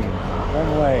of lanes.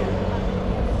 One way.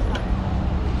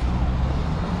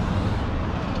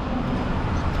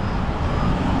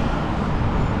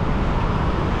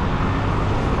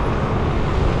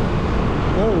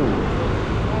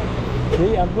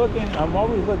 See, I'm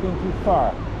always looking too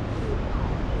far.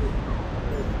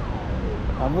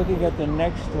 I'm looking at the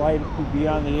next light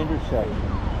beyond the intersection.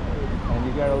 And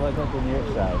you gotta look at the near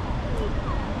side.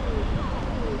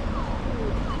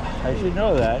 I should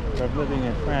know that from living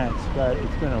in France, but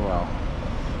it's been a while.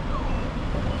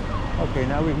 Okay,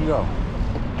 now we can go.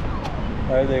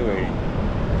 Why are they waiting?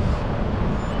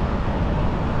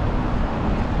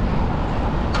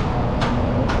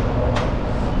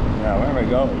 Now, where am I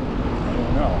going? I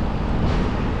don't know.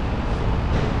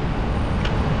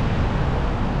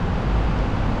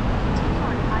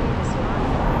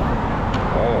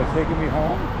 Oh, it's taking me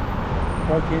home?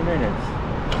 14 minutes.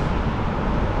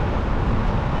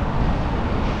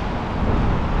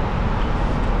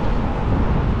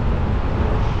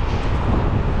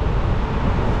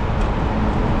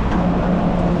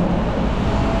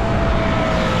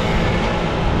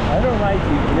 I don't like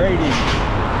the grading.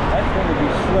 That's going to be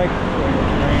slick when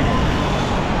it's raining.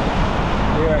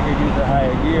 Here I could use a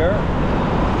higher gear.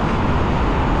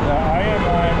 Now I am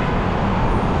on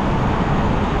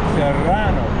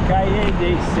Serrano, Calle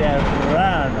de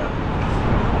Serrano.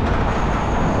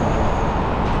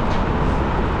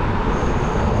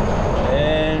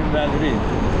 In Madrid.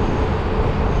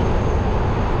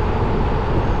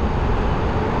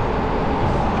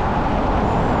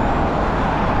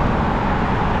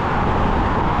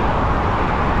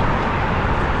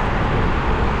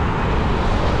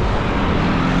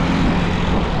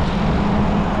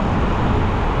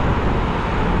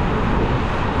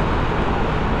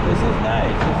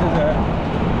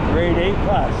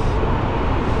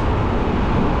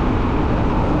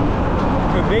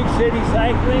 For big city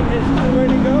cycling, this is the way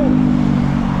to go.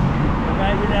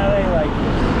 Imagine how they like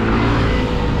this.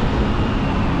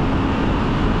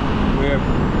 We're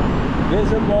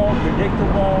visible,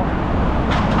 predictable,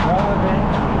 relevant,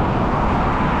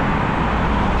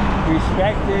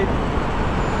 respected.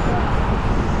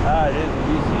 It is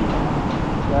easy,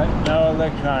 but no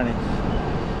electronics.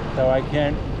 So I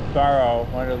can't borrow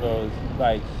one of those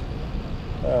bikes.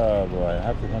 Oh boy, I'll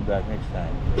have to come back next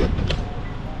time.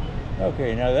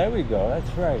 Okay, now there we go.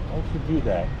 That's right. I should do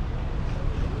that.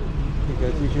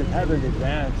 Because we should have an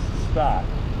advanced spot.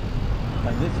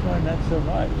 On this one, not so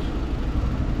much.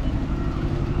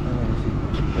 I want to see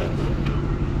what it does.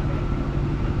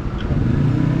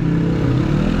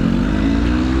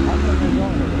 How come they're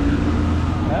going with it?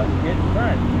 Well, we get in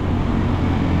front.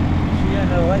 She got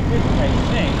an electric, I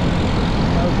think.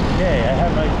 Okay, I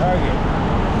have my target.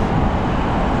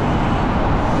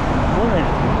 Woman.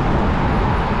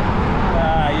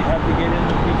 You have to get in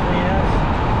between us.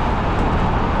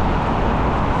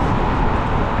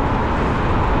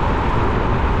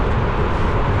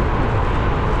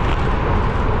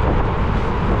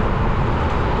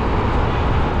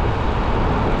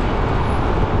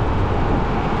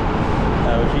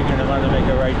 Now, is she going to want to make a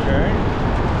right turn?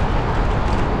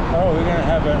 Oh, we're going to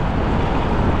have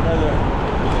another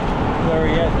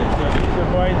Glorietta. So she's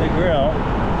avoiding the grill.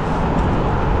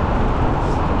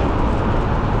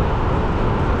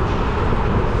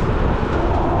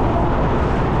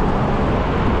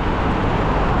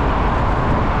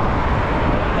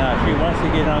 To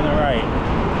get on the right.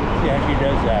 See how she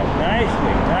does that.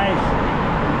 Nicely, nicely.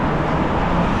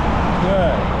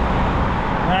 Good.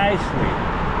 Nicely.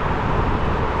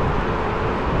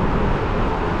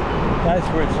 That's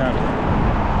worth something.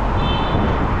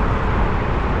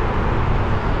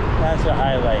 That's a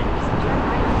highlight.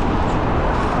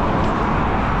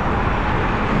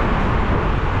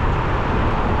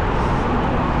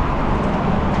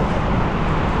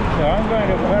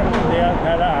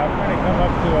 Alcalá. I'm going to come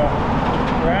up to a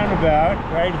roundabout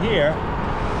right here.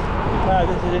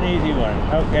 This is an easy one.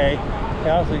 Okay. I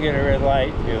also get a red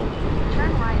light too.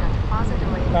 Turn right on Plaza de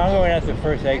Bailén. I'm going at the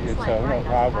first exit, so no Right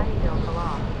problem.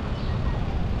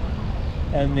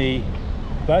 And the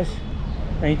bus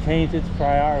maintains its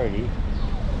priority.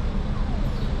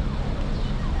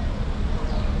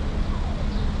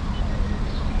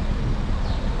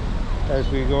 As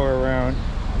we go around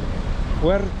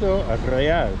Puerto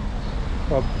Real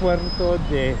or Puerto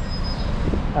de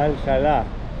Alcalá,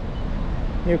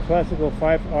 near classical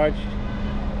five-arched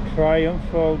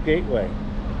triumphal gateway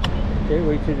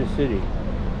to the city.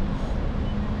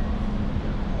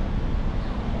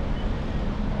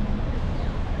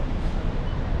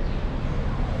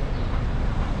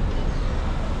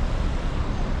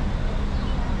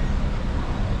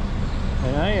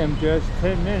 And I am just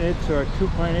 10 minutes or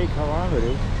 2.8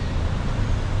 kilometers.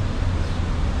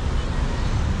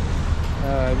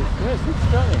 This is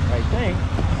stunning, I think.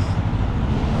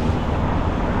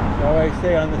 So I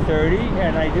stay on the 30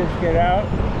 and I just get out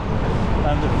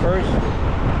on the first.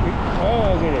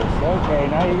 Oh, look at this. Okay,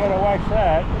 now you gotta watch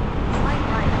that. Slight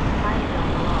right on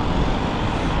Alamillo.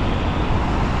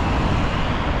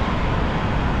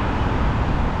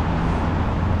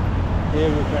 Here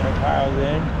we're kind of piled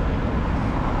in.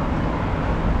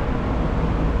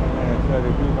 I'm gonna try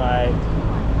to do my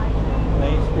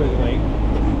lane squiggling.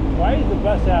 Why is the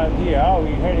bus out here? Oh,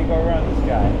 you had to go around this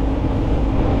guy.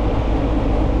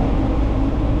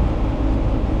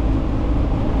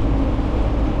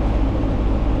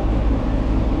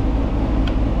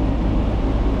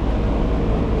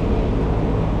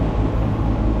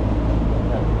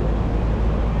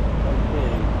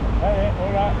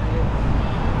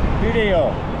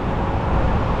 Video.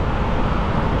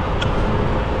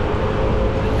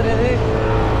 3D.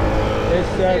 Es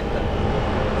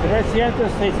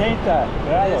 360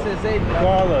 grados. 360.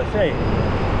 Todo, sí.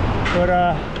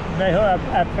 Para mejor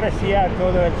apreciar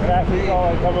todo el tráfico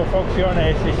y cómo funciona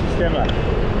este sistema.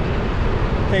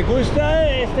 ¿Te gusta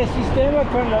este sistema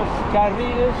con los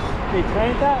carriles de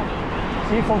 30?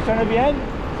 ¿Sí funciona bien?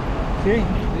 Sí.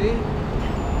 Sí,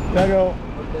 Pero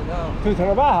ordenado. tú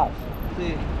trabajas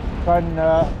Sí, con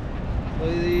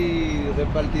soy de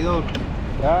repartidor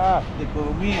de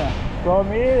comida.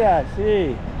 comida,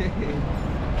 sí.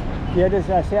 ¿Quieres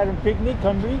hacer un picnic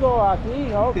conmigo aquí,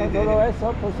 no? Con todo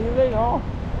eso posible, ¿no?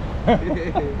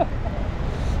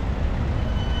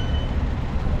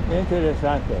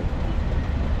 Interesante.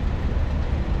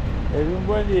 Es un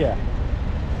buen día.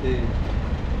 Sí.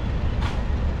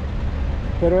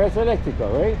 Pero es eléctrico,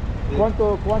 ¿eh? Sí.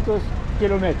 ¿Cuántos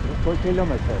kilómetros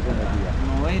en el día?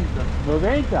 90.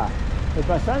 90. Es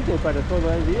bastante para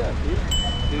todo el día, ¿sí?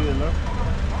 Sí, ¿verdad?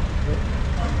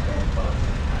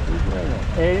 Sí,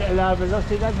 bueno. ¿La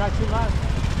velocidad máxima?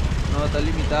 No, está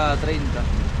limitada a 30.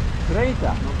 30.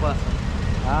 No pasa.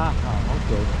 Ajá, ok.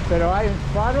 ¿Pero hay un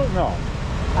faro? No.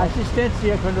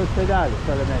 Asistencia con los pedales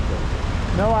solamente.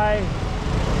 No hay.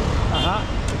 Ajá.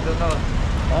 Esto no.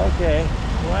 Ok,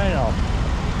 bueno.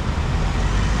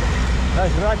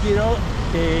 Más rápido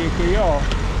que yo.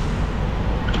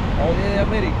 ¿Es de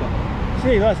América?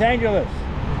 Sí, Los Ángeles.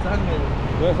 Sangre.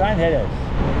 Los Ángeles.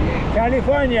 Bien.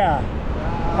 California.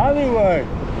 Hollywood.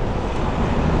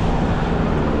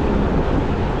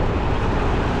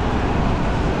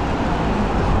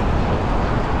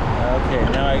 Okay,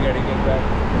 now I gotta get back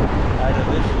out of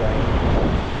this lane.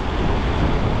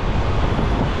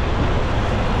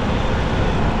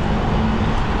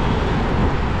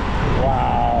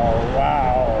 Wow,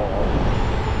 wow.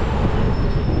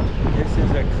 This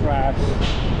is a class.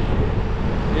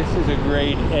 This is a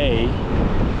grade A.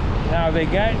 Now they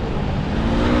got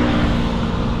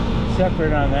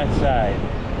separate on that side.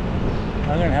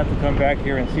 I'm gonna have to come back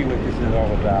here and see what this is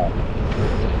all about.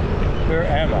 Where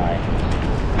am I?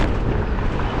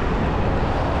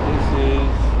 This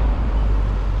is,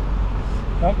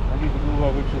 oh, I need to move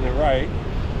over to the right.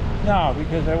 No,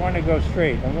 because I want to go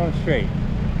straight. I'm going straight.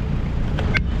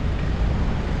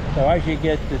 So I should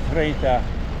get the 30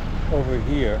 over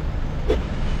here.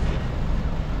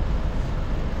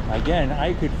 Again,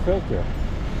 I could filter.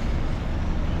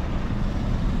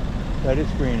 But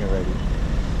it's green already.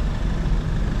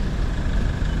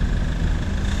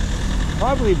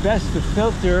 Probably best to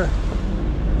filter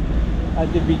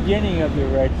at the beginning of the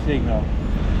red signal.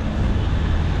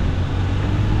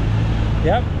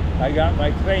 Yep, I got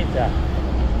my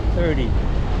 30.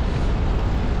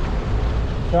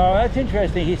 So that's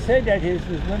interesting. He said that his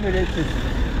was limited to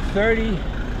 30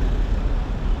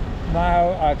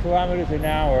 kilometers an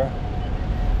hour,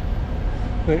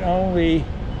 but only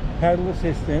pedal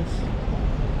assistance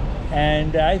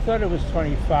And I thought it was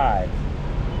 25.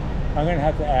 I'm going to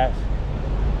have to ask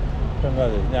some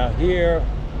others. Now here,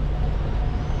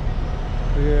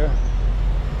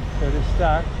 so the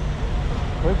stock.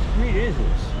 What street is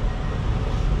this?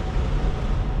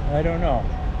 I don't know.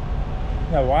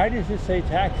 Now why does it say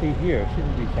taxi here? It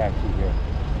shouldn't be taxi here.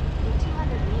 In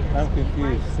 200 meters, I'm keep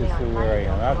right confused to stay as to on where I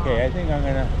Plaza am. del Okay, I Sol. think I'm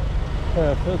gonna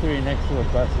filtering next to a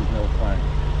bus is no fun.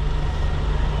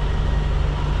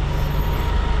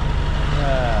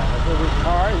 If it was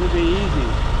cars, it'd be easy.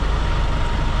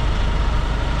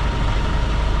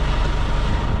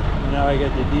 Now I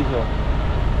get the diesel.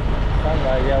 Kind of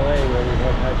like LA where we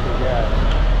have natural gas.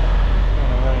 I'm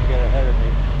gonna let him get ahead of me.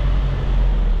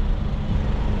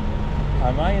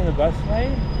 Am I in the bus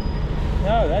lane?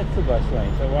 No, that's the bus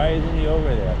lane. So why isn't he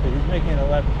over there? Because he's making a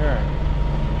left turn.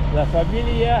 La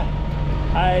familia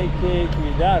hay que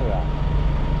cuidarla.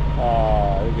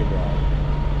 Oh, look at that.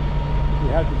 You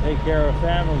have to take care of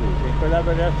families. En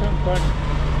colaboración con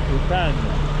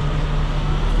Latina.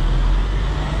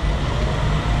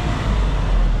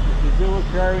 The Zoo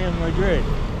Aquarium Madrid.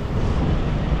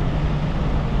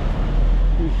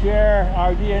 We share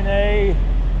our DNA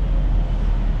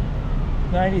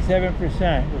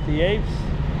 97% with the apes.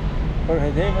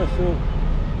 Protegemos su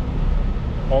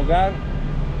hogar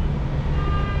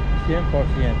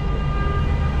 100%.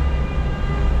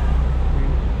 We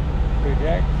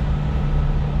protect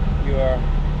your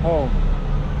home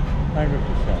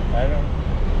 100%. I don't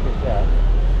get that.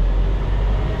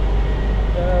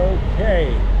 Okay.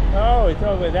 Oh, it's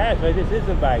over that, but this is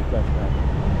a bike bus now.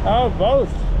 Oh,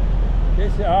 both.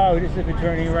 This is for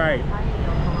turning right.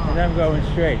 And I'm going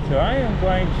straight. So I am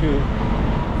going to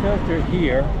filter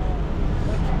here.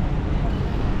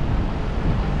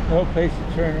 No place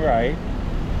to turn right.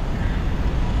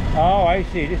 Oh, I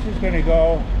see. This is going to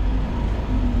go.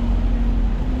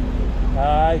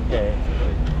 Okay.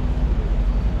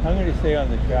 I'm going to stay on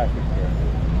the traffic here.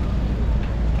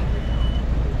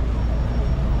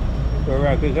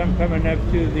 Because I'm coming up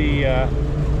to the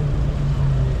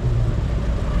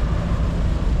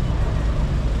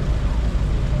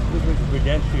looks like a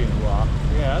pedestrian walk.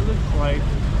 Yeah, it looks like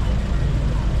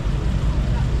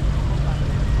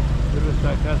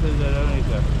la Casa de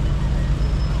Latina.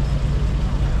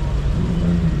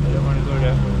 I don't want to go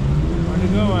that way. I want to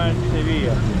go on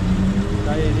Sevilla.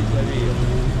 Calle de Sevilla.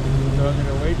 So I'm going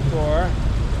to wait for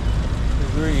the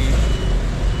green.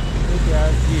 Look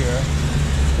out here.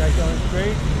 Is that going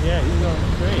straight? Yeah, he's going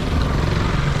straight.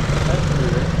 That's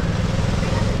weird.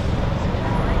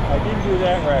 I didn't do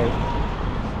that right.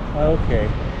 Okay.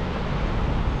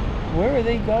 Where are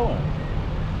they going?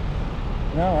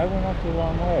 No, I went up the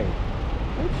wrong way.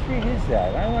 What street is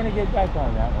that? I want to get back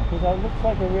on that one because it looks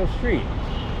like a real street.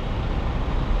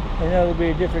 I know it'll be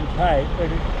a different type, but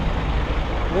it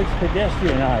looks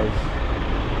pedestrianized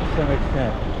to some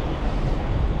extent.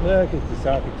 Look at this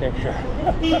architecture.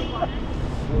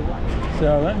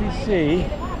 So let me see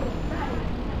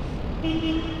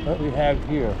what we have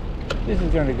here. This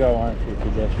is going to go on to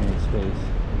pedestrian space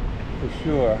for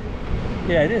sure.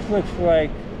 Yeah, this looks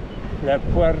like la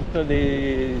Puerta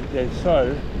del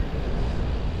Sol,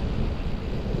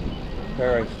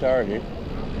 where I started.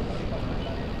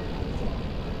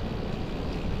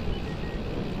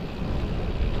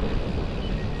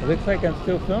 It looks like I'm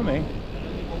still filming.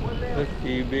 Look at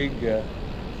the big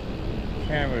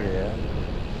camera there.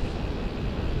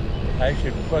 I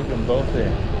should plug them both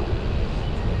in,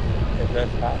 if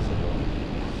that's possible.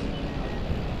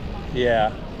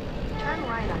 Yeah. Turn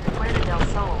right onto Puerta del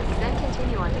Sol, then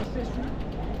continue on to...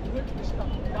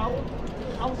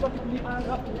 I'm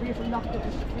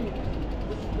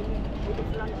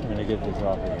gonna get this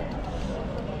off of here.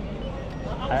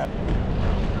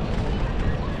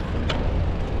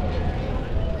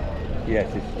 Yes,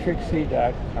 it's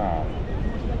Trixie.com.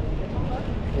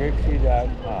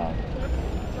 Trixie.com.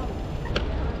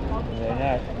 They're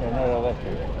not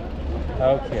electric.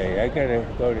 Okay, I gotta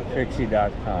go to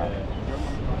Trixie.com.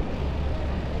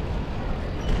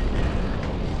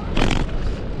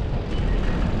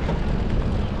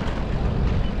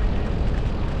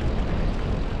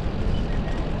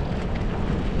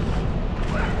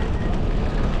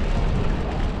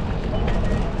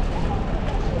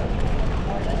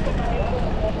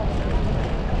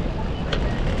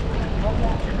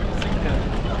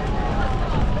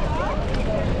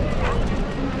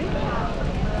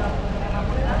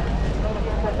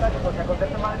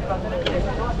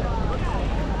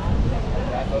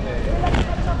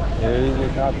 There's the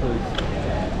coppers.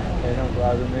 They don't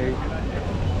bother me.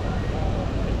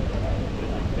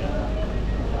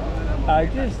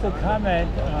 Just a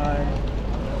comment on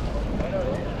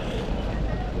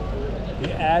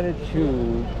the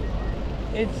attitude,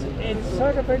 it's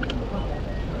sort of a 800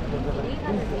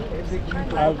 meters, turn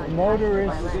left of on Calle de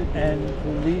motorists Bailén. and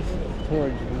police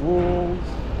towards rules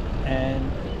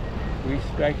and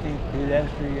respecting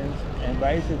pedestrians and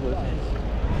bicyclists.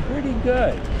 It's pretty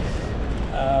good.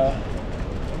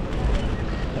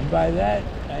 And by that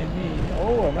I mean,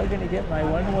 oh, am I going to get my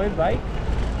one-way bike?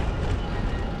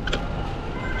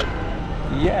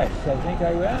 Yes, I think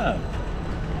I am.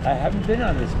 I haven't been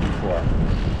on this before.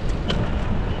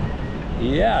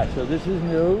 Yeah, so this is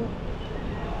new.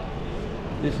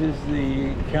 This is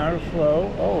the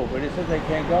counter-flow. Oh, but it says I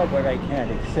can't go, but I can,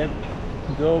 except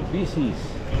go BCs.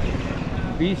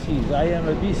 BCs, I am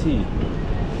a BC.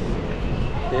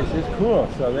 This is cool.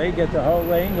 So they get the whole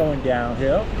lane going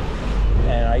downhill,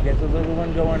 and I get the little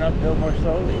one going uphill more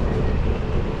slowly.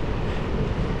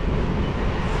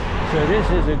 So this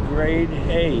is a grade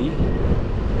A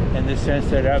in the sense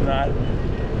that I'm not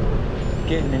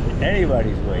getting in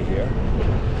anybody's way here.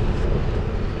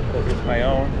 Because it's my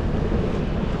own.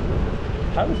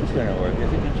 How is this going to work?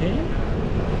 Does it continue?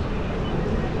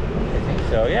 I think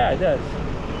so. Yeah, it does.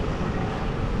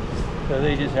 So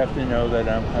they just have to know that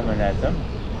I'm coming at them.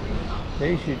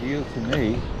 They should yield to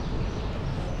me.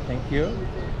 Thank you.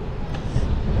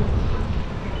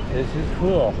 This is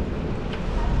cool.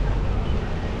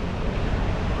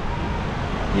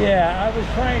 Yeah, I was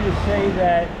trying to say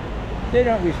that they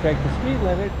don't respect the speed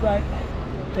limit, but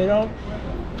they don't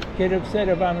get upset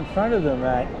if I'm in front of them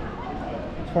at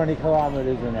 20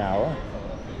 kilometers an hour.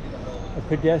 The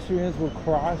pedestrians will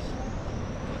cross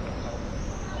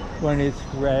when it's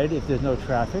red if there's no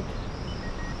traffic.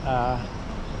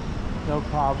 No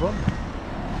problem.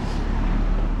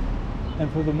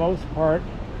 And for the most part,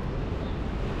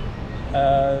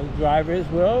 drivers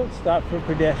will stop for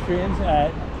pedestrians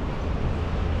at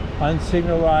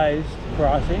unsignalized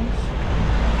crossings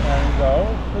and go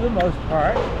for the most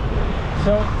part.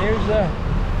 So there's a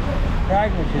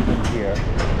pragmatism here.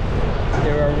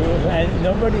 There are rules, and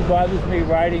nobody bothers me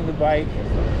riding the bike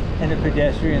in the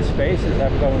pedestrian space as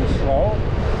I'm going slow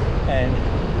and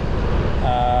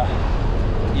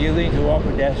yielding to all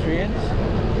pedestrians,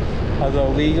 although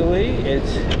legally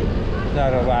it's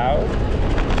not allowed.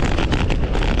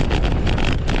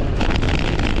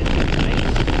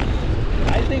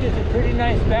 I think it's a pretty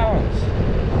nice balance,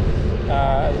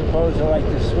 as opposed to like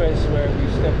the Swiss, where if you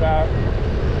step out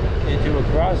into a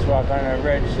crosswalk on a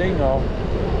red signal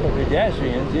for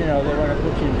pedestrians, you know, they want to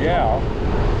put you in jail,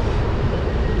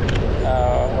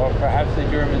 or perhaps the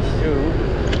Germans too.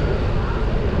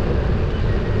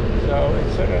 So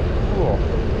it's sort of cool.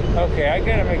 Okay, I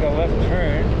gotta make a left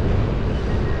turn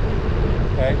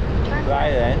at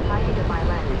Bailén,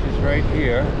 which is right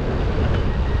here.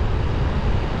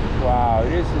 Wow,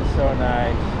 this is so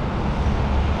nice.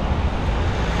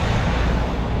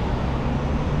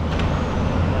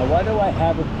 Now, why do I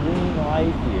have a green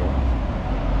light here?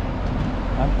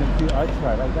 I'm confused. That's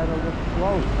right, I gotta look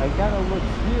close. I gotta look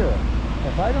here.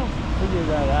 If I don't figure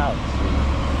that out,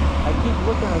 I keep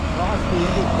looking across the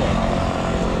intersection.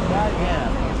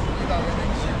 Goddamn.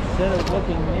 Instead of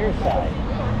looking near side.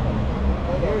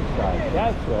 Near side,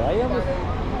 that's right.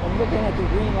 I'm looking at the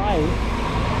green light.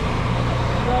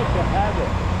 Such a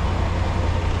habit.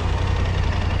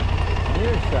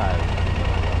 Near side.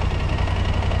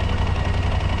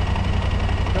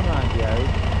 Come on, Gary.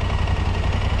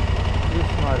 You're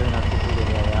smart enough to figure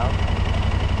that out.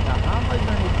 Now, how am I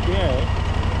going to get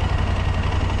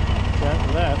that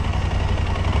left?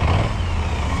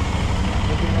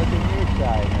 Looking at the near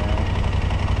side now.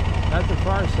 Not the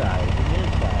far side, the near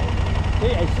side.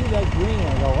 Hey, I see that green and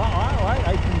I go, wow,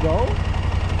 I can go?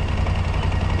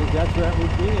 Because that's where it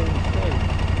would be in the States.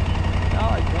 No,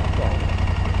 I can't go.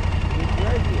 It's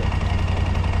right here.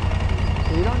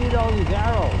 So you don't need all these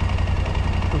arrows.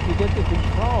 If you get the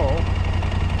control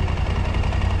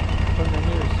from the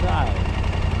near side.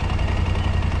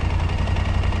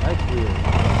 That's weird.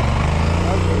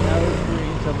 Okay, now it's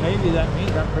green, so maybe that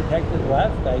means I'm protected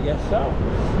left, I guess so.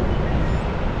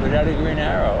 Without a green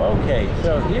arrow. Okay,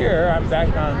 so here I'm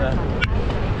back on the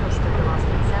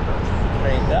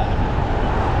straight that.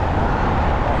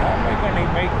 How am I going to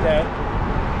make that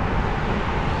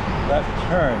left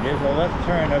turn? There's a left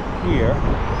turn up here.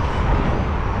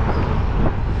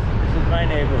 This is my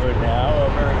neighborhood now, or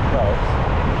very close.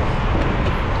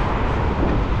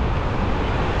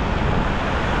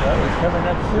 Well, it's coming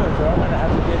up soon, so I'm going to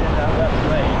have to get in that left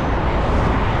lane.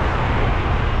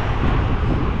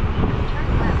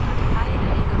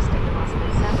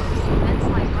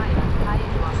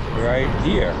 Right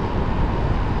here.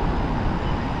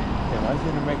 And I was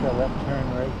going to make a left turn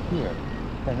right here.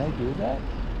 Can I do that?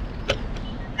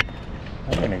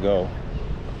 I'm gonna go.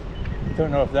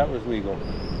 Don't know if that was legal.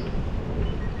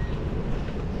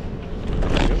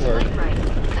 It worked. Turn right,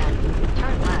 then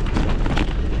turn left.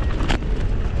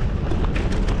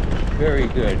 Very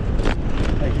good.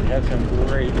 I should have some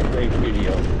great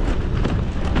video.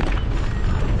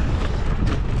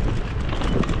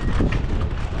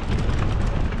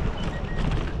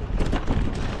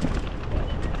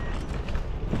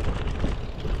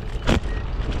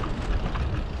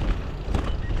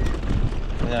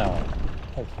 Now,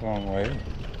 that's the wrong way.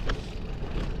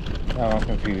 Now I'm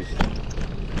confused.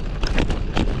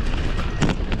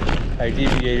 I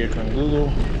deviated from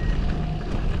Google.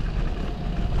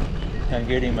 I'm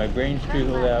getting my brains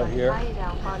jiggled out here. Calle de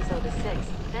Alfonso VI,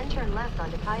 then turn left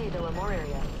onto Calle de la More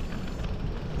area.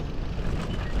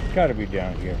 It's got to be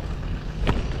down here.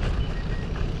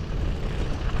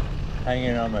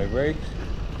 Hanging on my brakes.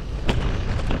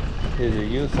 There's a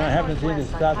yield sign. I haven't seen the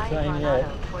stop sign yet.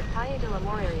 Toward Calle de la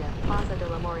More area, Plaza de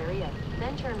la More area,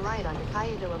 then turn right onto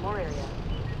Calle de la More area.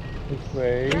 This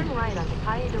way. Turn right onto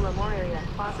Calle de la More area,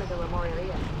 Plaza de la More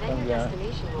area, then Come your down.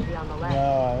 destination will be on the No, left.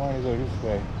 I want to go this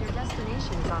way. Your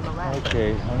destination is on the left.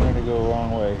 Okay, I'm going to go the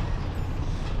wrong way.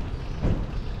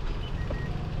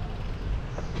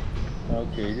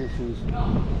 Okay, this is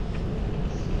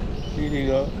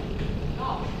illegal.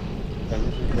 And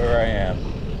this is where I am.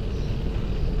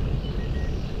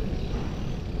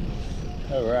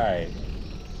 All right.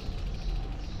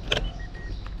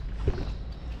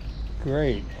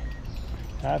 Great.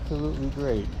 Absolutely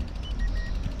great.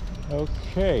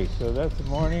 Okay, so that's the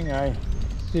morning. I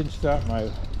didn't start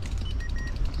my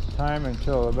time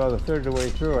until about a third of the way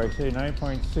through. I say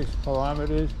 9.6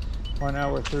 kilometers, 1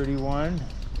 hour 31.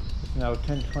 It's now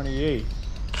 10:28.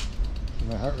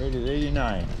 My heart rate is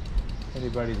 89. If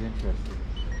anybody's interested.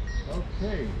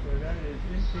 Okay, so that is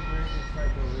integrated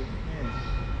cycling in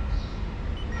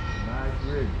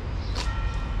Madrid.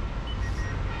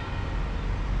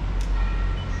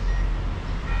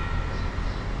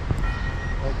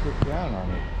 That took down on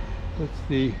it. That's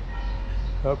the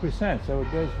 12%, so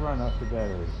it does run off the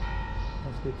battery.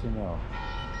 That's good to know.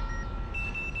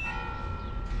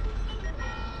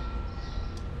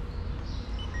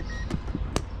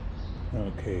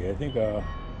 Okay, I think I'll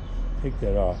take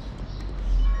that off.